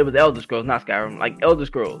 No, it was Elder Scrolls, not Skyrim. Like Elder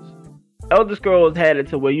Scrolls. Elder Scrolls had it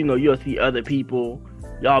to where you'll see other people,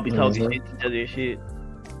 y'all be talking shit to each other and shit.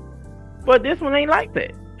 But this one ain't like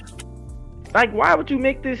that. Like, why would you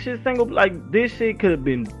make this shit single? Like, this shit could have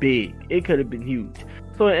been big. It could have been huge.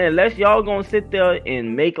 So unless y'all gonna sit there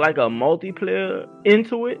and make like a multiplayer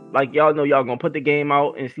into it, like y'all know y'all gonna put the game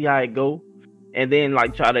out and see how it go, and then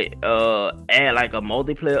like try to add like a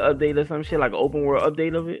multiplayer update or some shit, like an open world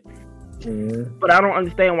update of it. But I don't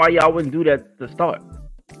understand why y'all wouldn't do that to start.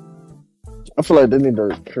 I feel like they need to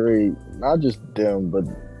create, not just them, but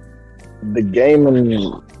the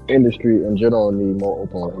gaming industry in general need more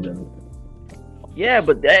open world. Yeah,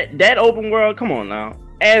 but that open world, come on now.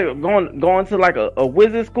 And going to like a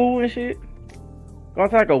wizard school and shit. Going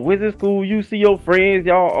to like a wizard school, you see your friends,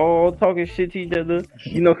 y'all all talking shit to each other.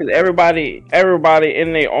 Because everybody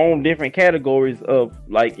in their own different categories of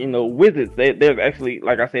like, wizards. There's actually,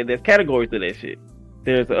 like I said, there's categories to that shit.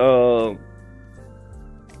 There's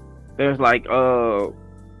There's like Gryffindors,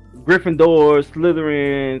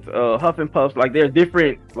 Slytherins, Hufflepuffs. Like there's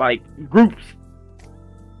different like groups.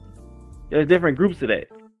 There's different groups of that.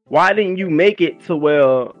 Why didn't you make it to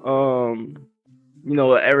where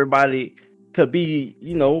everybody could be,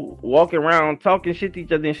 walking around talking shit to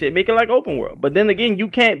each other and shit, make it like open world. But then again, you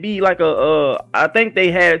can't be like I think they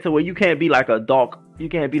had it to where you can't be like a dark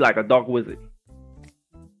wizard.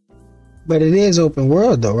 But it is open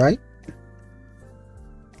world though, right?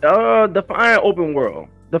 Define open world.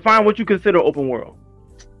 Define what you consider open world.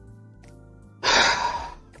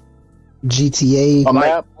 GTA,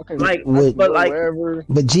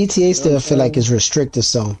 but GTA still feel like it's restricted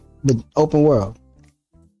some. But open world.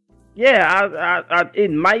 Yeah, it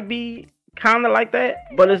might be kind of like that,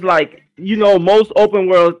 but it's like most open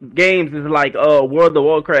world games is like World of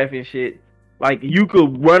Warcraft and shit. Like you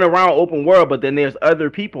could run around open world, but then there's other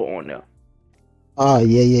people on there. Oh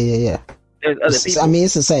yeah. There's other people. I mean,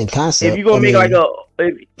 it's the same concept. If you gonna make like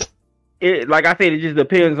like I said, it just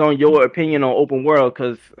depends on your opinion on open world.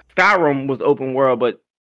 Because Skyrim was open world, but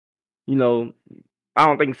I don't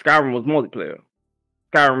think Skyrim was multiplayer.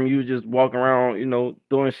 Skyrim, you just walk around,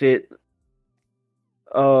 doing shit.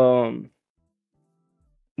 World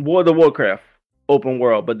of Warcraft, open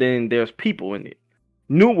world, but then there's people in it.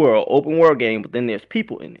 New World, open world game, but then there's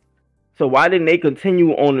people in it. So why didn't they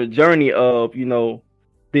continue on the journey of,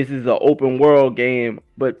 this is an open world game,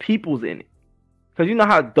 but people's in it? Because you know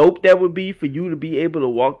how dope that would be for you to be able to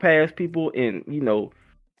walk past people and,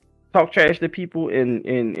 talk trash to people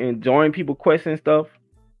and join people quests and stuff.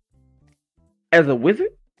 As a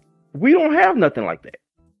wizard, we don't have nothing like that.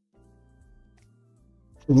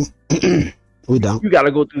 We don't. You gotta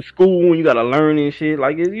go through school and you gotta learn and shit.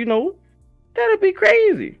 Like, that'd be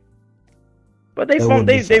crazy. But they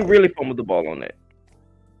really fumbled the ball on that.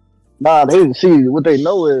 Nah, they didn't see what they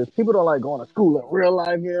know is people don't like going to school in real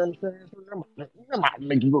life. You know what I'm saying? So they might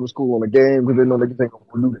make you go to school on a game because they know they can take over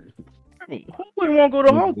do this. I mean, who wouldn't want to go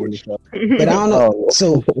to Hogwarts? But I don't know.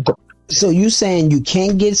 So you saying you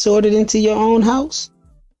can't get sorted into your own house?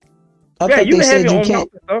 I thought they said you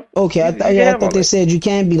can't. Okay, I thought they said you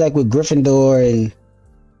can be like with Gryffindor and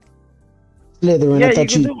Slytherin. Yeah, I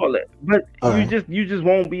thought you can do all that, but you just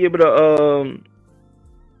won't be able to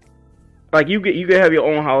like you can have your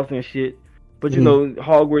own house and shit, but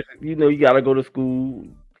Hogwarts, you gotta go to school,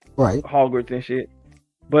 right? Hogwarts and shit.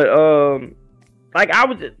 But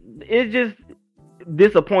it's just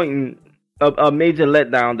disappointing, a major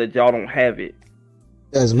letdown that y'all don't have it.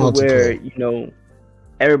 As where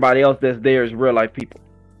everybody else that's there is real life people.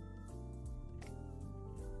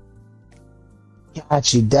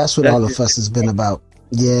 Got you. That's what all the fuss has been about.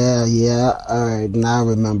 Yeah. All right, now I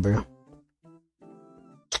remember.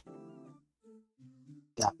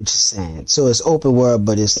 Got what you're saying. So it's open world,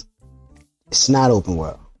 but it's not open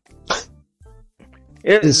world.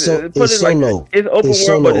 It's solo. It's open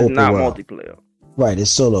world, but it's not multiplayer. Right,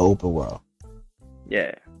 it's solo open world.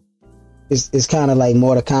 Yeah. It's kind of like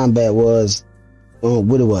Mortal Kombat was,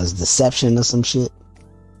 what it was, Deception or some shit.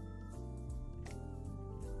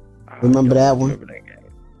 Remember that one? Remember that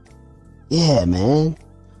game. Yeah, man.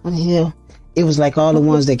 What the hell? It was like all the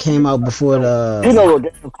ones that came out before the. You know what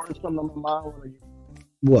game first come to my mind?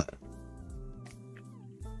 What?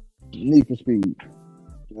 Need for Speed.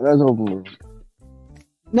 That's open world.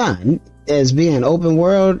 Nah, as being open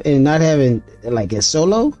world and not having like a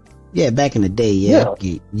solo. Yeah, back in the day, yeah.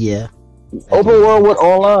 Open world with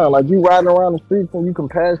online, like you riding around the streets and you can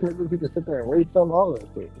pass niggas, you can sit there and race them, all that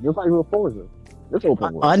shit. Just like with Forza. It's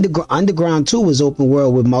open world. Underground 2 was open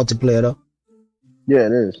world with multiplayer though. Yeah,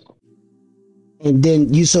 it is. And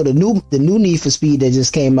then you saw the new Need for Speed that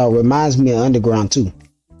just came out reminds me of Underground 2.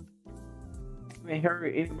 I ain't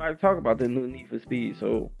heard anybody talk about the new Need for Speed,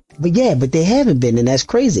 so. But they haven't been, and that's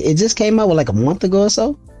crazy. It just came out like a month ago or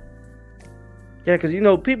so. Yeah, because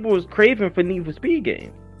people was craving for Need for Speed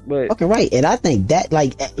games. But okay, right, and I think that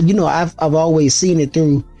I've always seen it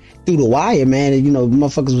through the wire, man. And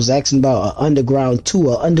motherfuckers was asking about an Underground 2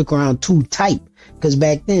 or Underground 2 type, because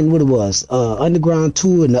back then what it was, Underground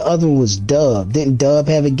 2 and the other one was Dub. Didn't Dub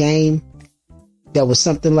have a game that was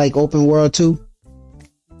something like Open World 2?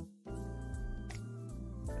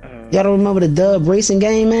 Y'all don't remember the Dub racing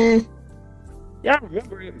game, man? Yeah, I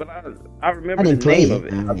remember it, but I remember the name of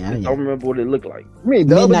it. I don't remember what it looked like.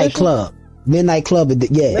 Midnight Club. Midnight Club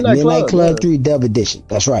 3 Dub Edition.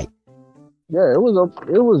 That's right. Yeah, it was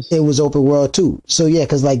Open World 2. So yeah,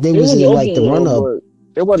 because like they was in like the run up.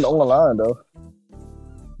 It wasn't online though.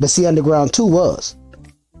 But see, Underground 2 was.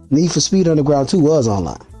 Need for Speed Underground 2 was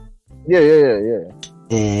online. Yeah.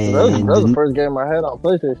 And that was the first game I had on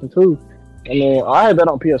PlayStation 2. I mean, I had that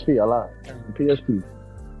on PSP. I lied. PSP.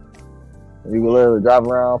 You can literally drive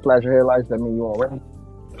around, flash your headlights. That means you want to race.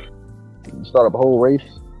 You start up a whole race.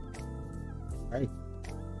 Right.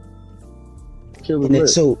 So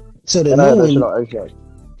the new one.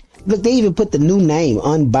 Look, they even put the new name,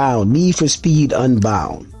 Unbound. Need for Speed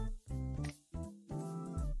Unbound.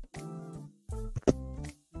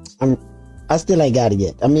 I still ain't got it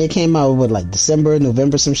yet. I mean, it came out with like December,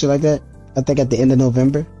 November, some shit like that. I think at the end of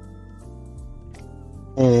November.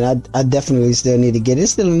 And I definitely still need to get it.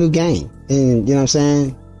 It's still a new game. And you know what I'm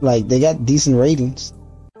saying? Like, they got decent ratings.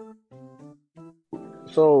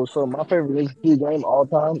 So my favorite Need for Speed game all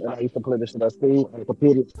time, and I used to play this shit at school on the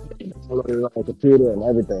computer. I loaded it on the computer and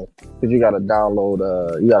everything. Because you gotta download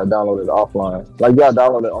it offline. Like, you gotta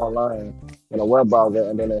download it online in a web browser,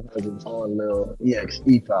 and then it has its own little exe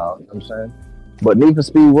file. You know what I'm saying? But Need for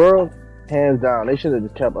Speed World, hands down, they should have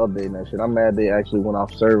just kept updating that shit. I'm mad they actually went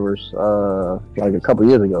off servers like a couple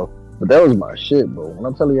years ago. But that was my shit, bro. When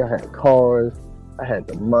I'm telling you, I had cars, I had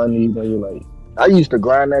the money, but you like, I used to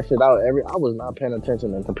grind that shit out I was not paying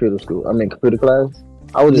attention in computer class.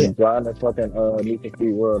 I was just grind that fucking Need for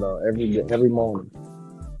Speed World out every morning.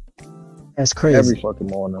 That's crazy. Every fucking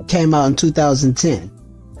morning. Came out in 2010.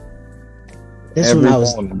 This one I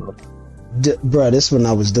was, bro. This one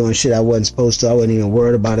I was doing shit I wasn't supposed to. I wasn't even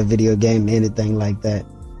worried about a video game, anything like that.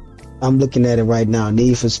 I'm looking at it right now.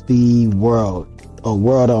 Need for Speed World or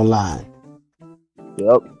World Online.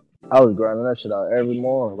 Yep. I was grinding that shit out every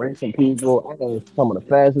morning, racing people. I had some of the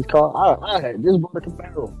fastest cars. I had just bought a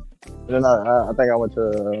Camaro. And then I think I went to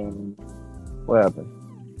what happened?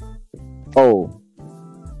 Oh,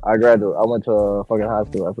 I graduated. I went to fucking high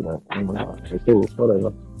school after that. School,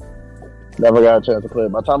 whatever. Never got a chance to play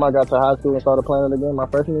it. By the time I got to high school and started playing it again, my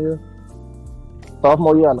freshman year,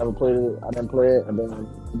 sophomore year, I never played it. I didn't play it, and then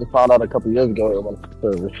I just found out a couple years ago it went to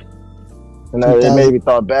service. And it made me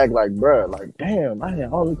thought back, like, bruh, like, damn, I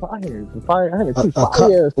had all the I had two fire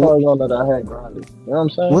cars on that I had grinded. You know what I'm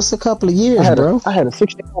saying? What's a couple of years, bro? I had a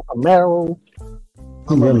 64 Camaro.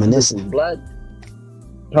 I'm reminiscing. Black.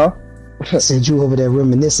 Huh? Said you over there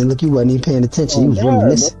reminiscing. Look, you wasn't even paying attention. You was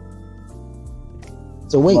reminiscing. Bro.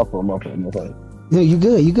 So wait. My fault. No, you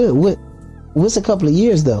good. What's a couple of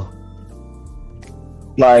years though?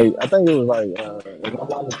 Like, I think it was like, it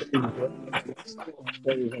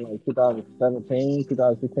was in like 2017,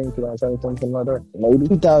 2016, 2017, something like that. Maybe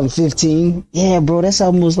 2015. Yeah, bro, that's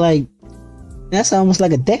almost like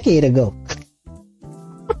a decade ago.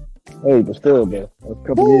 Hey, but still, man, that's a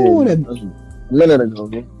couple years. That's a minute ago,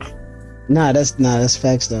 man. Nah, that's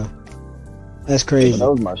facts though. That's crazy.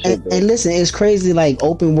 That was my shit, and listen, it's crazy, like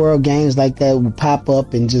open world games like that will pop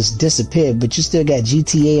up and just disappear, but you still got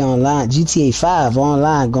GTA Online, GTA 5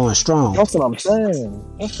 online going strong. That's what I'm saying.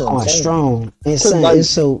 Strong. It's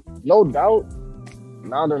so no doubt.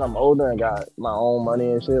 Now that I'm older and got my own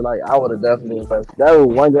money and shit, like I would have definitely invested. That was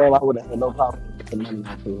one game I would have had no problem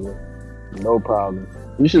with. No problem.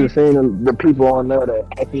 You should have seen the people on there that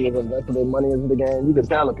actually invested their money into the game. You could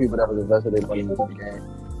tell the people that was invested their money into the game.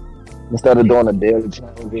 Instead of doing a daily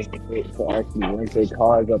challenges to actually rank their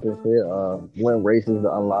cars up and shit, win races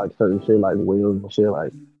to unlock certain shit like wheels and shit,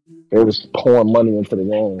 like they was pouring money into the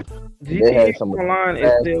game. GTA Online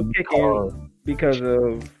is still kicking cars because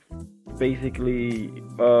of basically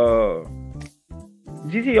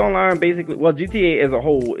GTA Online GTA as a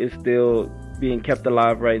whole is still being kept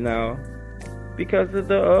alive right now because of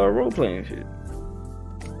the role playing shit.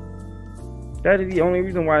 That is the only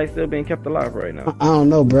reason why it's still being kept alive right now. I don't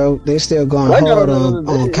know, bro. They're still going hard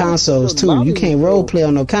on consoles too. You can't role play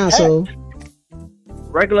on no console.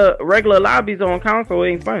 Regular lobbies on console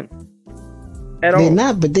ain't fun at all. They're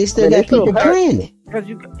not, but they still got people playing it. Because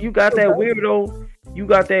you got that weirdo. You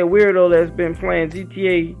got that weirdo that's been playing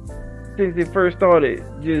GTA since it first started,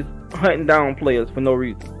 just hunting down players for no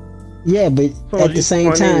reason. Yeah, but at the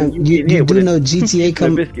same time, you do know GTA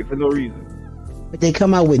come biscuit for no reason. But they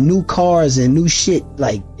come out with new cars and new shit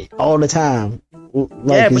like all the time. Like,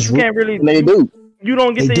 yeah, but you can't really. They do. You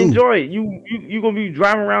don't get to enjoy it. You gonna be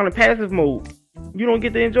driving around in passive mode. You don't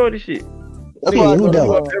get to enjoy the shit. That's why I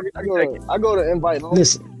go to invite only.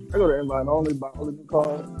 Listen, I go to invite only, buy all the new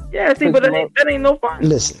cars. Yeah, see, but that ain't no fun.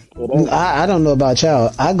 Listen, I don't know about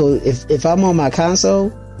y'all. I go if I'm on my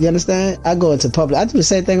console. You understand? I go into public. I do the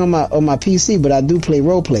same thing on my PC, but I do play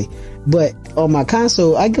role play. But on my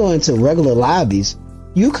console, I go into regular lobbies.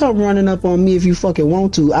 You come running up on me if you fucking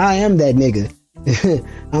want to. I am that nigga.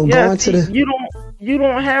 I'm going to the. You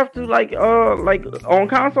don't have to like on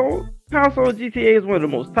console. Console GTA is one of the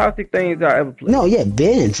most toxic things I ever played. No, yeah,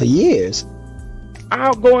 been for years.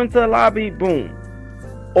 I'll go into a lobby, boom,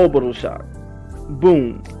 orbital shot,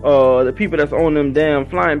 boom. The people that's on them damn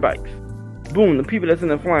flying bikes. Boom, the people that's in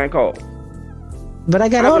the flying cars. But I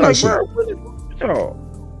got all that shit.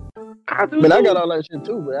 I got all that shit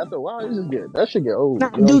too, but after a while, that shit get old.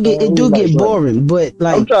 It do get boring, but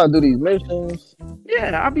like I'm trying to do these missions.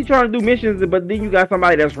 Yeah, I be trying to do missions, but then you got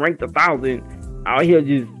somebody that's ranked 1,000 out here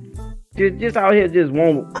just out here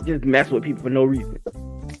won't mess with people for no reason.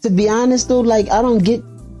 To be honest though, like I don't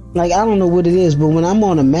know what it is, but when I'm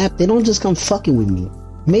on a map, they don't just come fucking with me.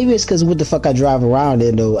 Maybe it's because what the fuck I drive around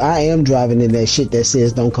in though. I am driving in that shit that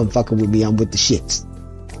says don't come fucking with me. I'm with the shits.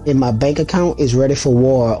 And my bank account is ready for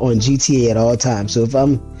war on GTA at all times. So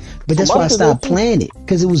but that's why I stopped playing it,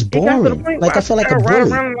 because it was boring. Like I felt like a bully.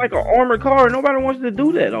 Around like an armored car. Nobody wants to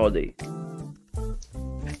do that all day.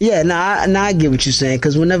 Yeah, I get what you're saying.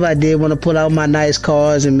 Because whenever I did want to pull out my nice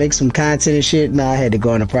cars and make some content and shit, I had to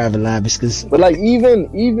go into private lobbies. But like even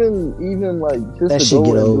like just that to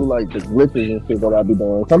go and do like the glitches and shit that I be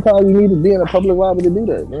doing. Sometimes you need to be in a public lobby to do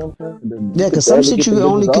that. You know what I'm saying? Yeah, because some shit you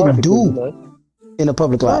only can do in a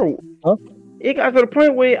public lobby. Huh? It got to the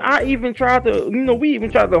point where I even tried to, we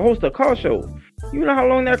even tried to host a car show. You know how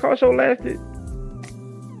long that car show lasted?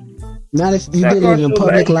 Not if you did it in a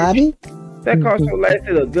public lobby? That car show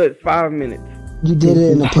lasted a good 5 minutes. You did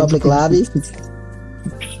it in a public lobby?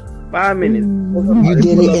 5 minutes. You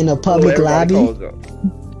did it in a public lobby?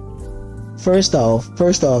 First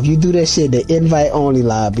off, you do that shit in the invite only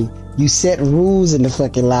lobby. You set rules in the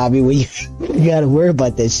fucking lobby where you gotta worry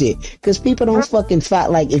about that shit. Cause people don't fucking fight.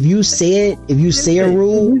 Like if you say a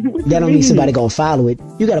rule, that don't mean somebody gonna follow it.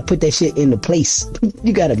 You gotta put that shit into place.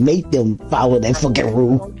 You gotta make them follow that fucking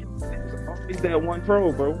rule. It's that one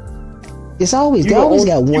troll, bro. It's always they always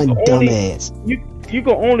got one dumbass. You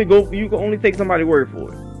can only take somebody's word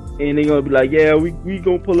for it. And they're gonna be like, yeah, we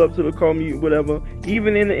gonna pull up to the call meet, whatever.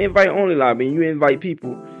 Even in the invite only lobby, you invite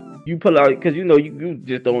people. You pull out, because you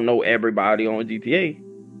just don't know everybody on GTA.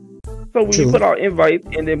 So when you put out invites,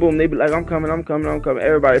 and then boom, they be like, I'm coming.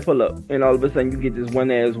 Everybody pull up, and all of a sudden you get this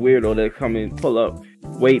one ass weirdo that come and pull up,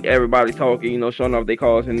 wait, everybody talking, showing off their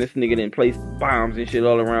cars, and this nigga then place bombs and shit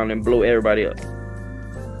all around and blow everybody up.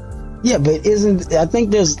 Yeah, but I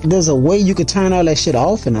think there's a way you could turn all that shit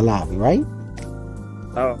off in the lobby, right?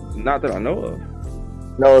 Not that I know of.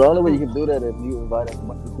 No, the only way you can do that is if you invite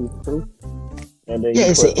somebody to the crew. Yeah,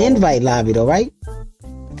 it's an invite lobby though, right?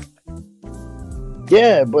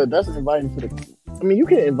 Yeah, but that's inviting to the. I mean, you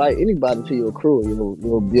can invite anybody to your crew,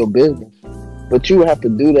 your business, but you have to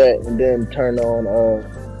do that and then turn on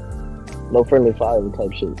no friendly fire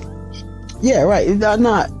type shit. Yeah, right.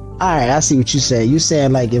 Not all right. I see what you say. You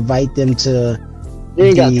saying like invite them to. You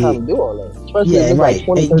ain't got time to do all that. Especially yeah, right.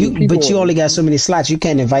 Like 20, but you only got so many slots. You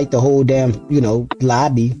can't invite the whole damn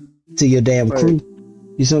lobby to your damn crew.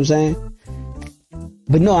 You see what I'm saying?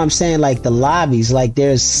 But no, I'm saying like the lobbies, like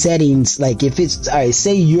there's settings, like if it's, all right,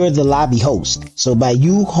 say you're the lobby host. So by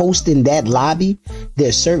you hosting that lobby,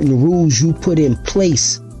 there's certain rules you put in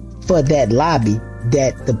place for that lobby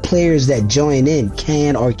that the players that join in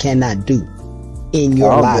can or cannot do in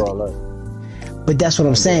your lobby. But that's what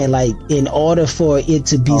I'm saying. Like in order for it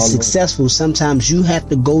to be successful, sometimes you have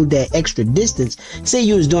to go that extra distance. Say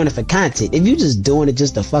you was doing it for content. If you just doing it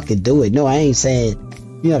just to fucking do it, no, I ain't saying,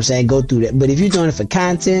 you know what I'm saying, go through that. But if you're doing it for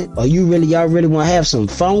content, or y'all really want to have some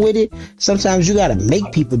fun with it, sometimes you gotta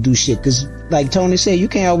make people do shit. Cause like Tony said, you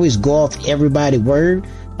can't always go off everybody's word.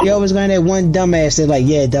 You always gonna have one dumbass that's like,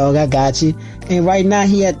 yeah, dog, I got you. And right now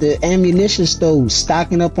he at the ammunition store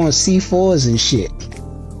stocking up on C4s and shit.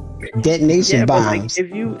 Detonation bombs.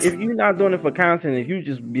 Like, if you're not doing it for content, if you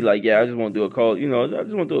just be like, yeah, I just want to do a call, I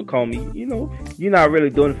just want to do a call me, you're not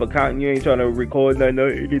really doing it for content. You ain't trying to record nothing or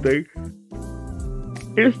anything.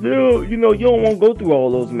 It's still, you don't want to go through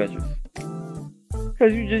all those measures.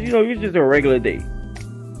 Because you're just a regular day.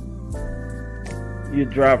 You're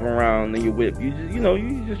driving around in your whip. You're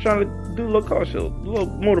just trying to do a little car show, a little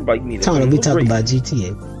motorbike meeting. Tony, we talking about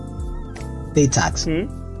GTA. They toxic.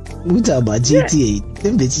 We talking about GTA. Yeah.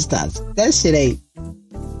 Them bitches toxic. That shit ain't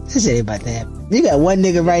about to happen. You got one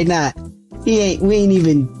nigga right now. We ain't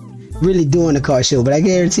even really doing a car show, but I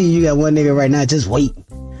guarantee you got one nigga right now just waiting.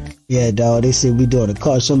 Yeah, dog, they said we doing a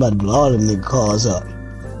car. Somebody blow all them nigga cars up.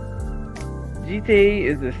 GTA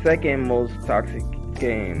is the second most toxic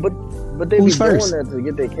game. But they be doing that to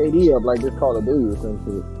get their KD up, like this Call of Duty or some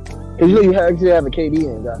shit. Cause you actually have a KD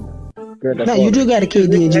in God. No, you do got a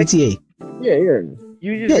KD in GTA. Yeah.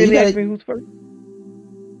 You just really ask me who's first?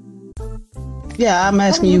 Yeah, I'm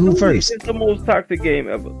asking you who first. It's the most toxic game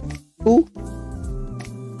ever. Who?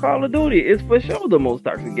 Call of Duty is for sure the most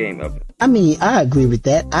toxic game ever. I mean, I agree with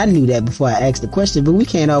that. I knew that before I asked the question, but we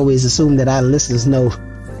can't always assume that our listeners know.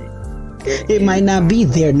 It might not be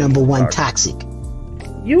their number one toxic.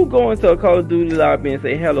 You go into a Call of Duty lobby and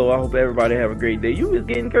say, hello, I hope everybody have a great day. You was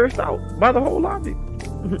getting cursed out by the whole lobby.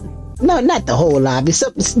 No, not the whole lobby.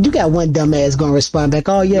 You got one dumbass gonna respond back,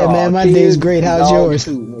 oh yeah, man, my day's great, how's yours?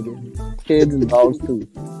 Too, nigga. Kids and dogs too.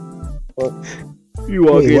 What? You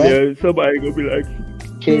walk in there, somebody gonna be like,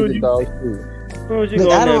 kids and dogs too.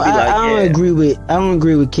 Look, I don't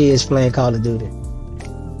agree with kids playing Call of Duty.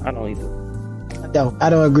 I don't either. I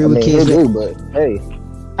don't agree with kids. But hey,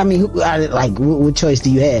 I mean, what choice do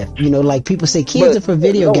you have? You know, like people say kids are for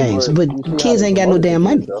video games, but kids ain't got no damn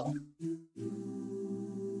money.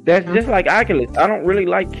 That's just like Oculus. I don't really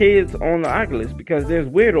like kids on the Oculus because there's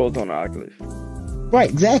weirdos on the Oculus. Right,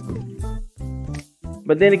 exactly.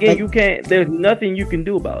 But then again, you can't. There's nothing you can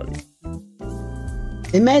do about it.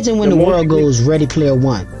 Imagine when the world goes Ready Player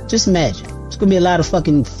One. Just imagine. It's gonna be a lot of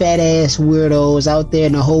fucking fat ass weirdos out there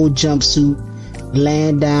in a whole jumpsuit,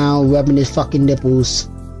 laying down, rubbing his fucking nipples.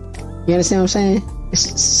 You understand what I'm saying?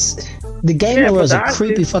 The gaming world is a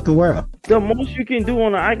creepy fucking world. The most you can do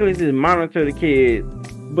on the Oculus is monitor the kids.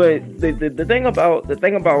 But the thing about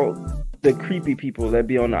the creepy people that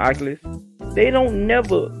be on the Oculus, they don't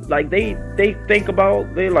never like they think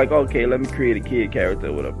about, they're like, okay, let me create a kid character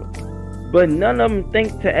or whatever. But none of them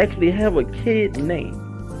think to actually have a kid name.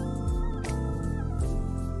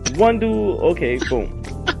 One dude, okay, boom.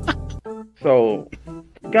 So,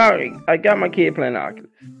 I got my kid playing the Oculus.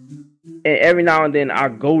 And every now and then I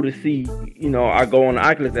go to see, I go on the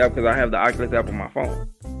Oculus app because I have the Oculus app on my phone.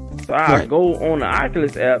 So I go on the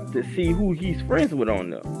Oculus app to see who he's friends with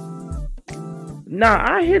on there. Now,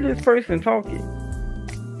 I hear this person talking.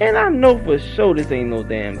 And I know for sure this ain't no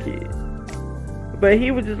damn kid. But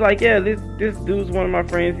he was just like, yeah, this dude's one of my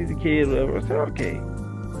friends. He's a kid, whatever. I said, okay.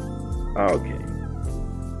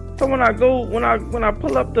 So when I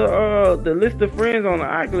pull up the list of friends on the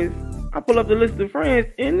Oculus, I pull up the list of friends,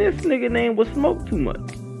 and this nigga name was Smoke Too Much.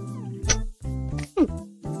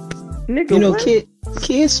 Nigga,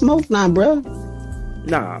 kids smoke now, bro.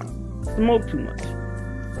 Nah, Smoke Too Much.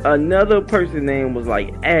 Another person's name was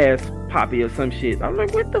like Ass Poppy or some shit. I'm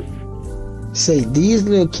like, what the Say, these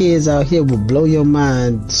little kids out here will blow your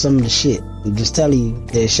mind some of the shit. I'm just telling you,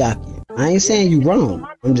 they'll shock you. I ain't saying you wrong.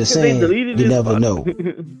 I'm just saying you never know.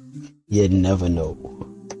 You never know.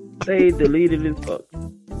 They deleted his fuck.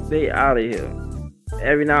 They out of here.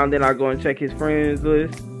 Every now and then I go and check his friends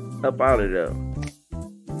list. Up out of there.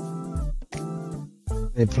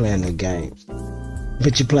 They playing the games.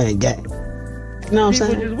 But you playing games. You know what I'm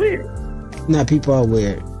saying? People just weird. Nah, people are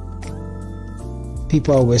weird.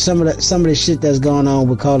 Some of the shit that's going on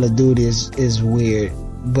with Call of Duty is weird.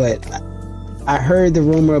 But I heard the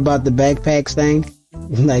rumor about the backpacks thing,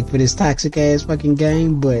 like for this toxic ass fucking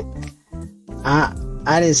game, but I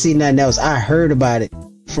didn't see nothing else. I heard about it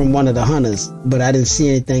from one of the hunters, but I didn't see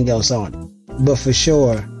anything else on it. But for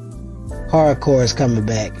sure, hardcore is coming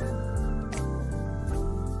back.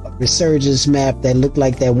 A resurgence map that looked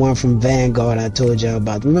like that one from Vanguard I told y'all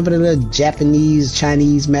about. Remember the little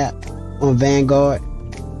Chinese map on Vanguard?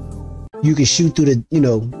 You can shoot through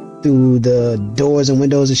the doors and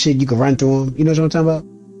windows and shit. You can run through them. You know what I'm talking about?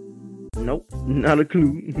 Nope, not a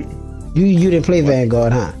clue. You didn't play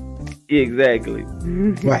Vanguard, huh? Exactly.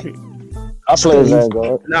 Right. I played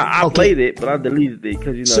Vanguard. No, I played it, but I deleted it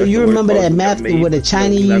because So you remember that map where the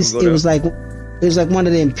Chinese? It was like one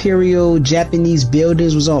of the Imperial Japanese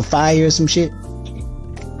buildings was on fire or some shit.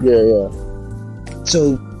 Yeah.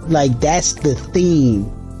 So like that's the theme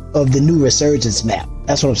of the new Resurgence map.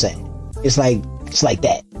 That's what I'm saying. It's like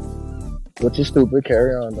that. Which is stupid.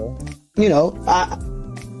 Carry on though.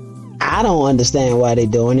 I don't understand why they're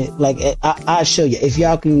doing it. Like I'll show you. If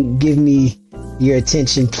y'all can give me your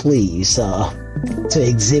attention, please, to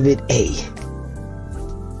Exhibit A.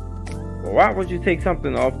 Why would you take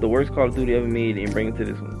something off the worst Call of Duty ever made and bring it to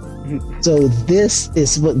this one? So this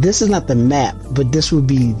is not the map, but this would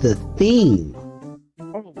be the theme,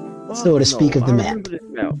 so to speak, of the map.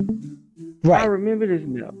 Right. I remember this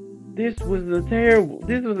map. This was a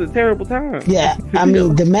terrible time. Yeah, I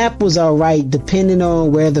mean the map was alright depending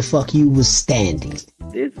on where the fuck you was standing.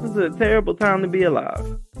 This was a terrible time to be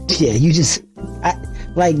alive. Yeah,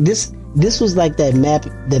 this was like that map,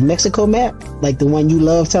 the Mexico map, like the one you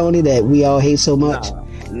love, Tony, that we all hate so much.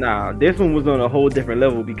 Nah, this one was on a whole different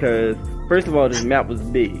level because first of all, this map was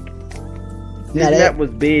big. This map was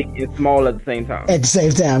big and small at the same time. At the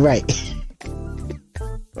same time, right.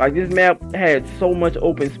 Like this map had so much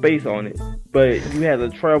open space on it, but you had to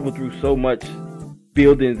travel through so much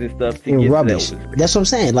buildings and stuff to get rubbish. To that open space. That's what I'm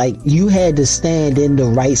saying. Like you had to stand in the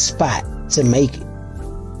right spot to make it.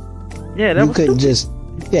 Yeah, that was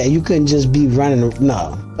stupid. You couldn't just be running.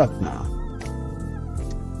 No, fuck no.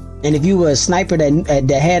 And if you were a sniper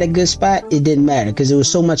that had a good spot, it didn't matter because there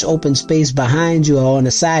was so much open space behind you or on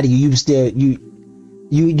the side of you.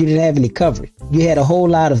 You didn't have any cover. You had a whole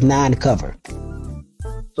lot of non-cover.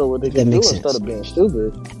 So what they can do instead of being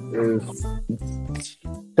stupid is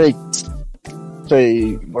take,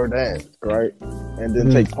 say, Verdansk, right? And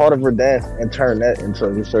then take part of Verdansk and turn that into a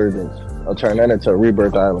Resurgence. Or turn that into a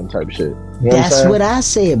Rebirth Island type shit. That's what I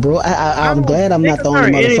said, bro. I'm glad I'm not the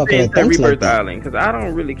only motherfucker that thinks like that. Island, because I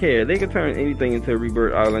don't really care. They can turn anything into a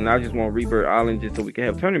Rebirth Island. I just want Rebirth Island just so we can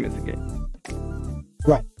have tournaments again.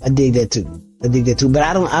 Right. I dig that too. But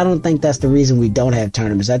I don't think that's the reason we don't have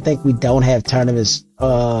tournaments. I think we don't have tournaments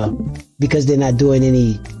because they're not doing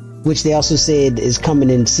any, which they also said is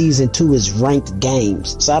coming in season 2 is ranked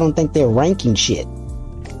games. So I don't think they're ranking shit.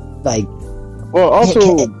 Like, well,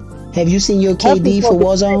 also, have you seen your KD for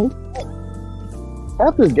Warzone?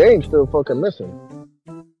 Half this game still fucking missing.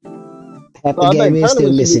 Half the game is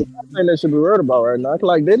still missing. I think they should be worried about right now.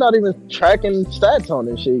 Like, they're not even tracking stats on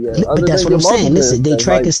this shit yet. Yeah, but that's what I'm saying. Listen, they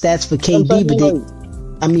tracking stats for KD, but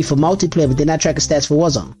for multiplayer, but they're not tracking stats for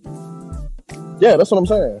Warzone. Yeah, that's what I'm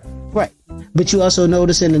saying. Right. But you also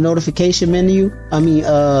notice in the notification menu,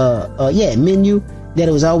 menu, that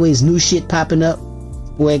it was always new shit popping up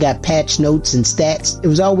where it got patch notes and stats. It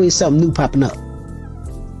was always something new popping up.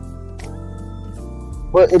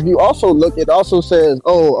 But if you also look, it also says,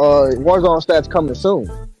 Warzone stats coming soon.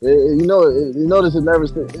 You notice it never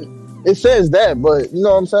it says that, but you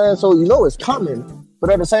know what I'm saying? So you know it's coming, but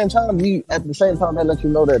at the same time that lets you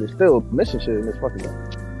know that it's still missing shit in this fucking game.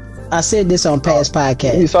 I said this on past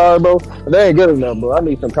podcasts. You sorry, bro? They ain't good enough, bro. I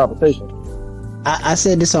need some compensation. I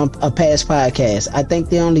said this on a past podcast. I think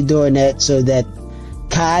they're only doing that so that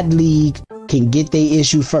COD League can get their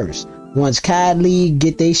issue first. Once COD League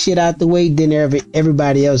get their shit out the way, then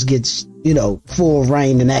everybody else gets, full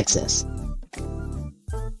reign and access.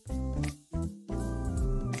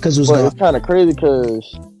 It's kind of crazy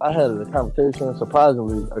because I had a conversation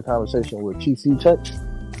with TC Tech,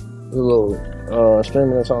 a little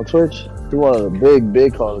streamer that's on Twitch. He's one of the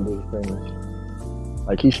big Call of Duty streamers.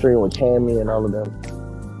 Like, he streamed with Cammy and all of them.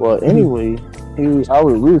 Well, anyway, we was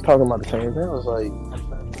talking about the same thing. I was like,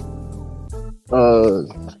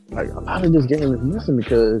 a lot of this game is missing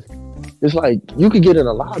because it's like you could get in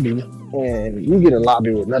a lobby and you get in a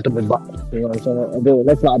lobby with nothing but bots. You know what I'm saying? And then the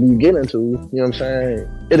next lobby you get into, you know what I'm saying?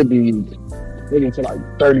 It'll be maybe to like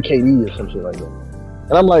 30 KD or some shit like that.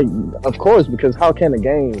 And I'm like, of course, because how can a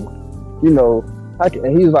game,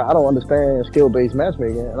 and he's like, I don't understand skill-based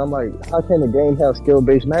matchmaking. And I'm like, how can a game have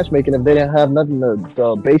skill-based matchmaking if they didn't have nothing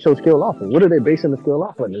to base your skill off of? What are they basing the skill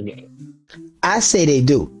off of in this game? I say they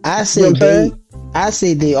do. I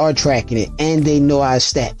say they are tracking it and they know our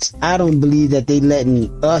stats. I don't believe that they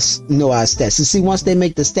letting us know our stats. And see, once they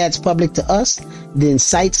make the stats public to us, then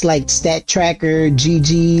sites like Stat Tracker,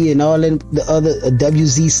 GG, and all the other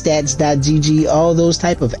WZStats.gg, all those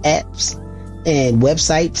type of apps and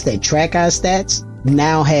websites that track our stats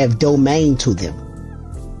now have domain to them.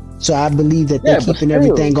 So I believe that they're keeping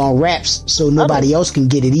everything on wraps so nobody else can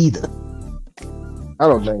get it either. I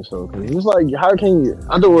don't think so. Cause it's like, how can you? In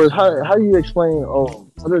other words, how do you explain?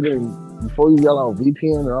 Other than before you yell out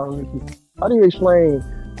VPN and all that, how do you explain?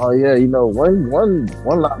 Oh yeah, one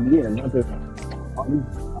lobby in, nothing.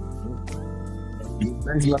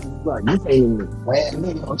 Like you can't even plan.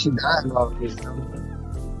 Don't you die and all this?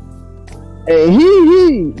 And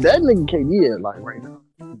he that nigga KD is like right now.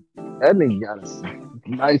 That nigga got a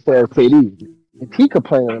nice ass KD. If he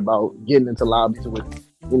complaining about getting into lobbies with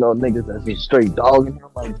niggas that's just straight dogging him,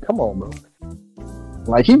 like, come on, bro.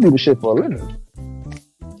 Like, he do the shit for a living.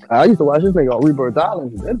 I used to watch this nigga on Rebirth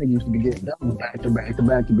Island. That nigga used to be getting done back to back to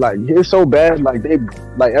back. Like, it's so bad. Like,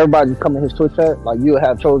 everybody come in his Twitch chat. Like, you'll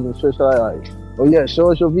have chosen Twitch chat. Like, oh yeah,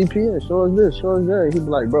 show us your VPN. Show us this. Show us that. He'd be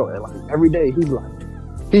like, bro, and like every day he's like,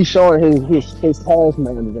 he's showing his task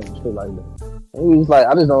manager and shit like that. And he's like,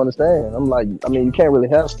 I just don't understand. I'm like, I mean, you can't really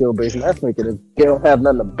have skill-based matchmaking if they don't have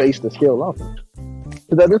nothing to base the skill off of.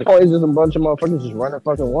 Because at this point, it's just a bunch of motherfuckers just running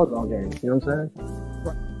fucking Warzone games. You know what I'm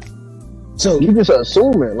saying? So you just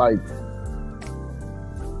assuming, like,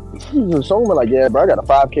 yeah, bro, I got a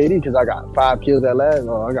 5 KD because I got 5 kills that last,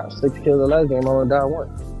 or I got 6 kills that last game, I only died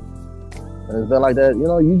once. And it's been like that,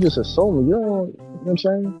 you just assuming, you know what I'm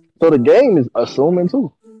saying? So the game is assuming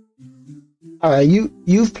too. All right,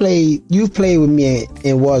 you've played with me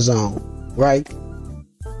in Warzone, right?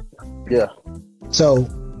 Yeah. So,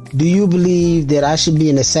 do you believe that I should be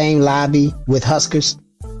in the same lobby with Huskers?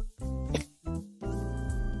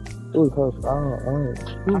 Who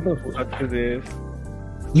Huskers is?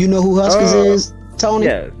 You know who Huskers is, Tony?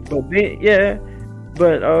 Yes,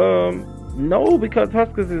 but No, because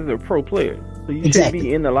Huskers is a pro player, so you shouldn't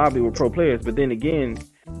be in the lobby with pro players. But then again,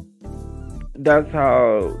 that's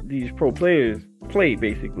how these pro players play,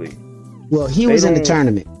 basically. Well, he was in the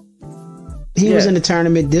tournament. He was in the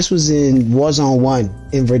tournament. This was in Warzone 1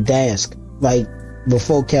 in Verdansk, like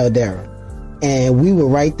before Caldera. And we were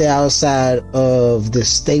right there outside of the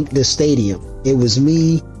stadium. It was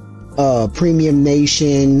me, Premium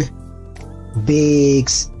Nation,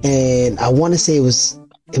 Biggs, and I want to say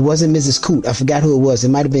it wasn't Mrs. Coot. I forgot who it was. It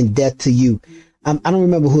might have been Death to You. I don't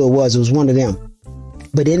remember who it was. It was one of them.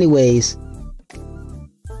 But anyways,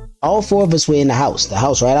 all four of us were in the house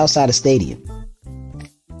right outside the stadium.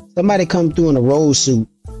 Somebody come through in a rose suit,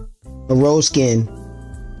 a rose skin,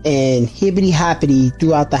 and hippity hoppity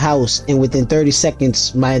throughout the house, and within 30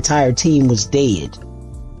 seconds my entire team was dead.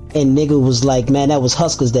 And nigga was like, man, that was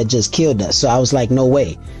Huskers that just killed us. So I was like, no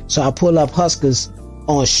way. So I pull up Huskers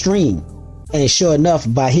on stream, and sure enough,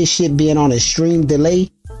 by his shit being on a stream delay,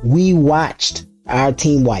 we watched our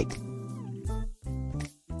team wipe.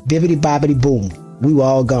 Bibbity bobbity boom, we were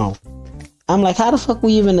all gone. I'm like, how the fuck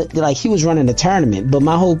we even, like, he was running a tournament, but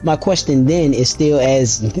my question then is still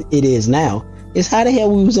as it is now, is how the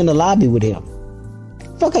hell we was in the lobby with him?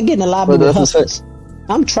 Fuck, I get in the lobby with Huskers.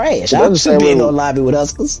 I'm trash. I should be in no lobby with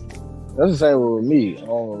Huskers. That's the same with me.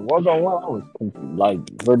 Warzone 1, I was like,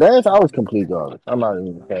 Verdansk, I was complete garbage. I'm not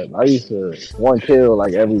even kidding. I used to one kill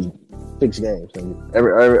like every 6 games. And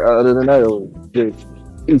every other than that, it was just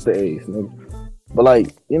Easter eggs. But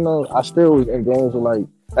like, you know, I still was in games with like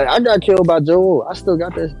I got killed by Joe. I still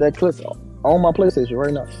got that clip on my PlayStation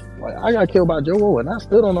right now. Like, I got killed by Joe, and I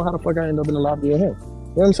still don't know how the fuck I ended up in the lobby with him. You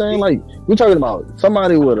know what I'm saying? Like, we're talking about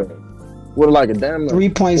somebody with like a damn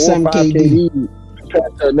 3.7 KD.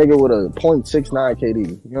 A nigga with a 0.69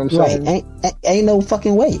 KD. You know what I'm saying? Ain't no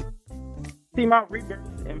fucking way. See, my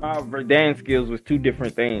Rebirth and my Verdansk skills was two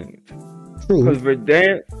different things. True. Because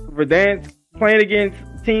Verdansk, playing against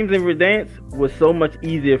teams in Verdansk was so much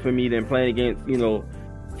easier for me than playing against, you know,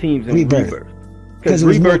 teams in Rebirth. Because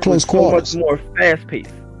Rebirth was so much more fast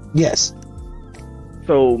paced. Yes.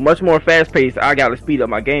 So much more fast paced. I got to speed up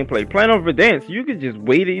my gameplay. Playing on Verdansk, you could just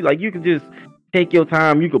wait. Like, you could just take your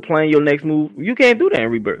time. You could plan your next move. You can't do that in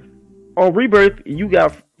Rebirth. On Rebirth, you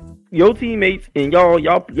got your teammates and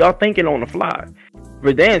y'all thinking on the fly.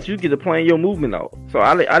 Verdansk, you get to plan your movement out. So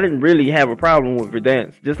I didn't really have a problem with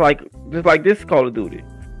Verdansk. Just like this Call of Duty.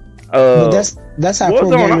 That's how pro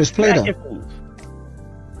gamers play though.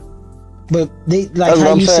 But they like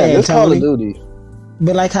how you said, Tony. Call of Duty.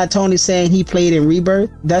 But like how Tony's saying he played in Rebirth,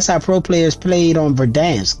 that's how pro players played on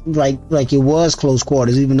Verdansk. Like it was close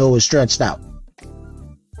quarters, even though it was stretched out.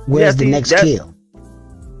 Where's the next kill?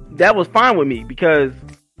 That was fine with me because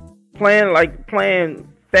playing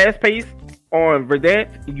fast paced on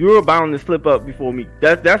Verdansk, you're bound to slip up before me.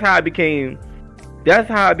 That's how I became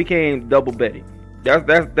double betting. That's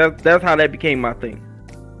how that became my thing.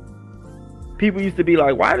 People used to be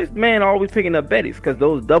like, why this man always picking up betties? Because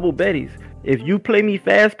those double betties, if you play me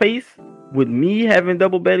fast paced with me having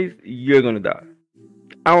double betties, you're gonna die.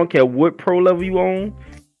 I don't care what pro level you on,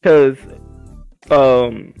 because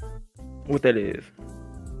what that is.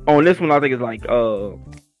 On this one, I think it's like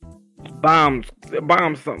bomb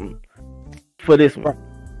something for this one.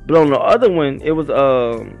 But on the other one, it was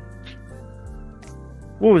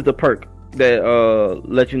what was the perk that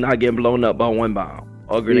let you not get blown up by one bomb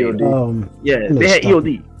or grenade? They had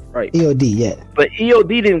EOD, right? EOD, yeah. But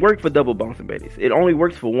EOD didn't work for double bouncing betties. It only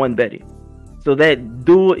works for one betty. So that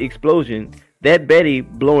dual explosion, that betty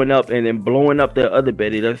blowing up and then blowing up the other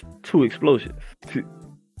betty, that's 2 explosions.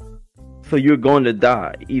 So you're going to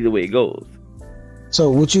die either way it goes. So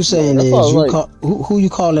what you saying is who you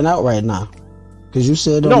calling out right now? Because you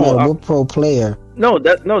said don't matter what pro player.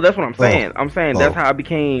 That's what I'm saying. I'm saying that's how I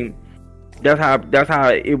became. That's how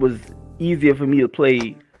it was easier for me to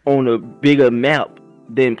play on a bigger map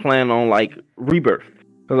than playing on like Rebirth.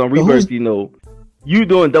 Because on Rebirth, you know, you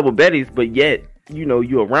doing double betties, but yet you know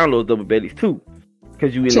you're around those double betties too.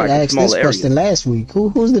 Because you in like a smaller area. Question last week.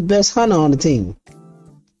 Who's the best hunter on the team?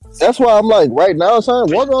 That's why I'm like, right now, son,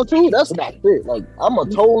 1-on-2, that's not fit. Like, I'm a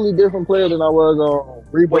totally different player than I was on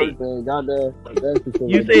Rebirth and goddamn.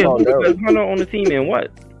 You said who's the best hunter on the team and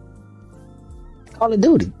what? Call of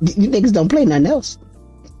Duty. You niggas don't play nothing else.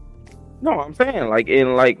 No, I'm saying like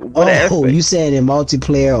in like what aspect? Oh, you said in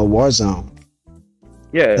multiplayer or Warzone.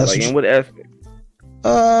 Yeah, that's like in what aspect?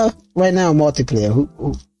 Right now multiplayer.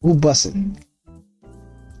 Who busting?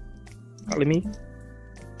 Probably me.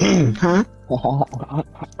 Huh?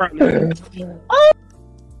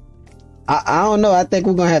 I don't know. I think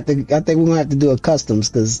we're gonna have to do a customs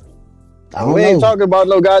because We ain't talking about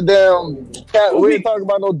no goddamn cat. We ain't talking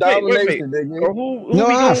about no domination, nigga.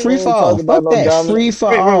 No, free for all. Fuck that. Free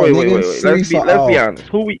for all, nigga. Free for all. Let's be honest.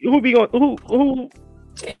 Who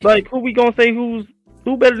we gonna say who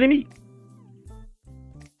better than me?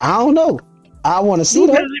 I don't know. I want to see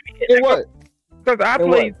that. In what? Because I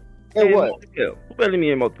play in what? Who better than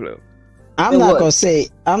me in multiplayer? I'm not gonna say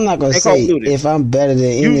if I'm better than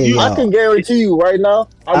any of y'all. I can guarantee you right now.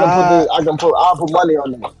 I'll put money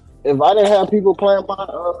on them. If I didn't have people playing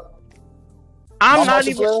I'm not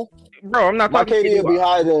even. Bro, I'm not talking about. Be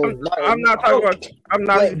higher than. I'm not talking about. I'm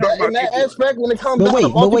not even talking about. In that aspect, when it comes down to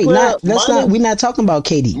multiplayer, we're not talking about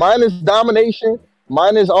KD. Mine is domination.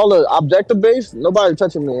 Mine is all the objective based. Nobody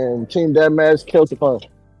touching me in team deathmatch, kill to fun.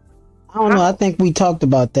 I don't know. I think we talked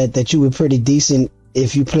about that you were pretty decent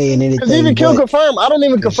if you play in anything. Because even kill confirm, I don't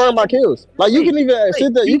even confirm my kills. Like you can even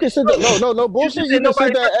sit there. You can sit there. No bullshit. You can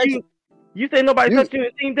sit there. You say nobody touched you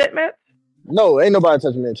in team deathmatch? No, ain't nobody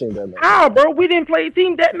touching me in team deathmatch. How, bro? We didn't play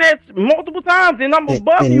team deathmatch multiple times, and I'm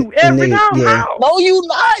above you every time. Yeah. How? No, you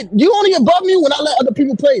not. You only above me when I let other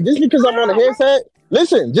people play. Just because I'm on a headset.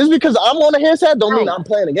 Listen, just because I'm on a headset don't mean I'm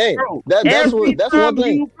playing a game. Bro, that's one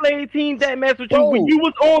thing. You play team deathmatch with you when you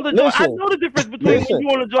was on the joystick. I know the difference between when you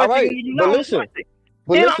on the joystick and when you not on the joystick.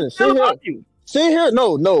 But listen, sit here.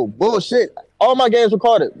 No, bullshit. All my games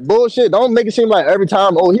recorded. Bullshit. Don't make it seem like every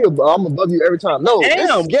time, I'm above you every time. No,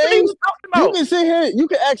 this games. You can sit here. You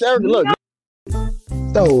can ask Eric. Look.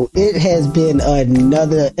 So it has been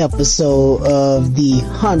another episode of the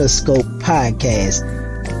Hunterscope podcast.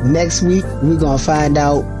 Next week we're gonna find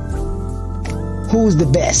out who's the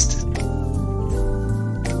best.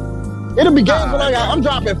 It'll be games where I'm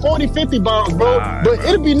dropping 40, 50 bombs, bro. But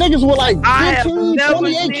it'll be niggas with like 15,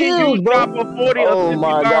 28 kills, bro. Oh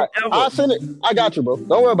my god. I'll send it. I got you, bro.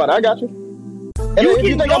 Don't worry about it. I got you. And if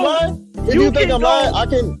you think I'm lying, I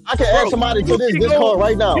can add somebody to this Discord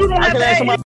right now. I can add somebody.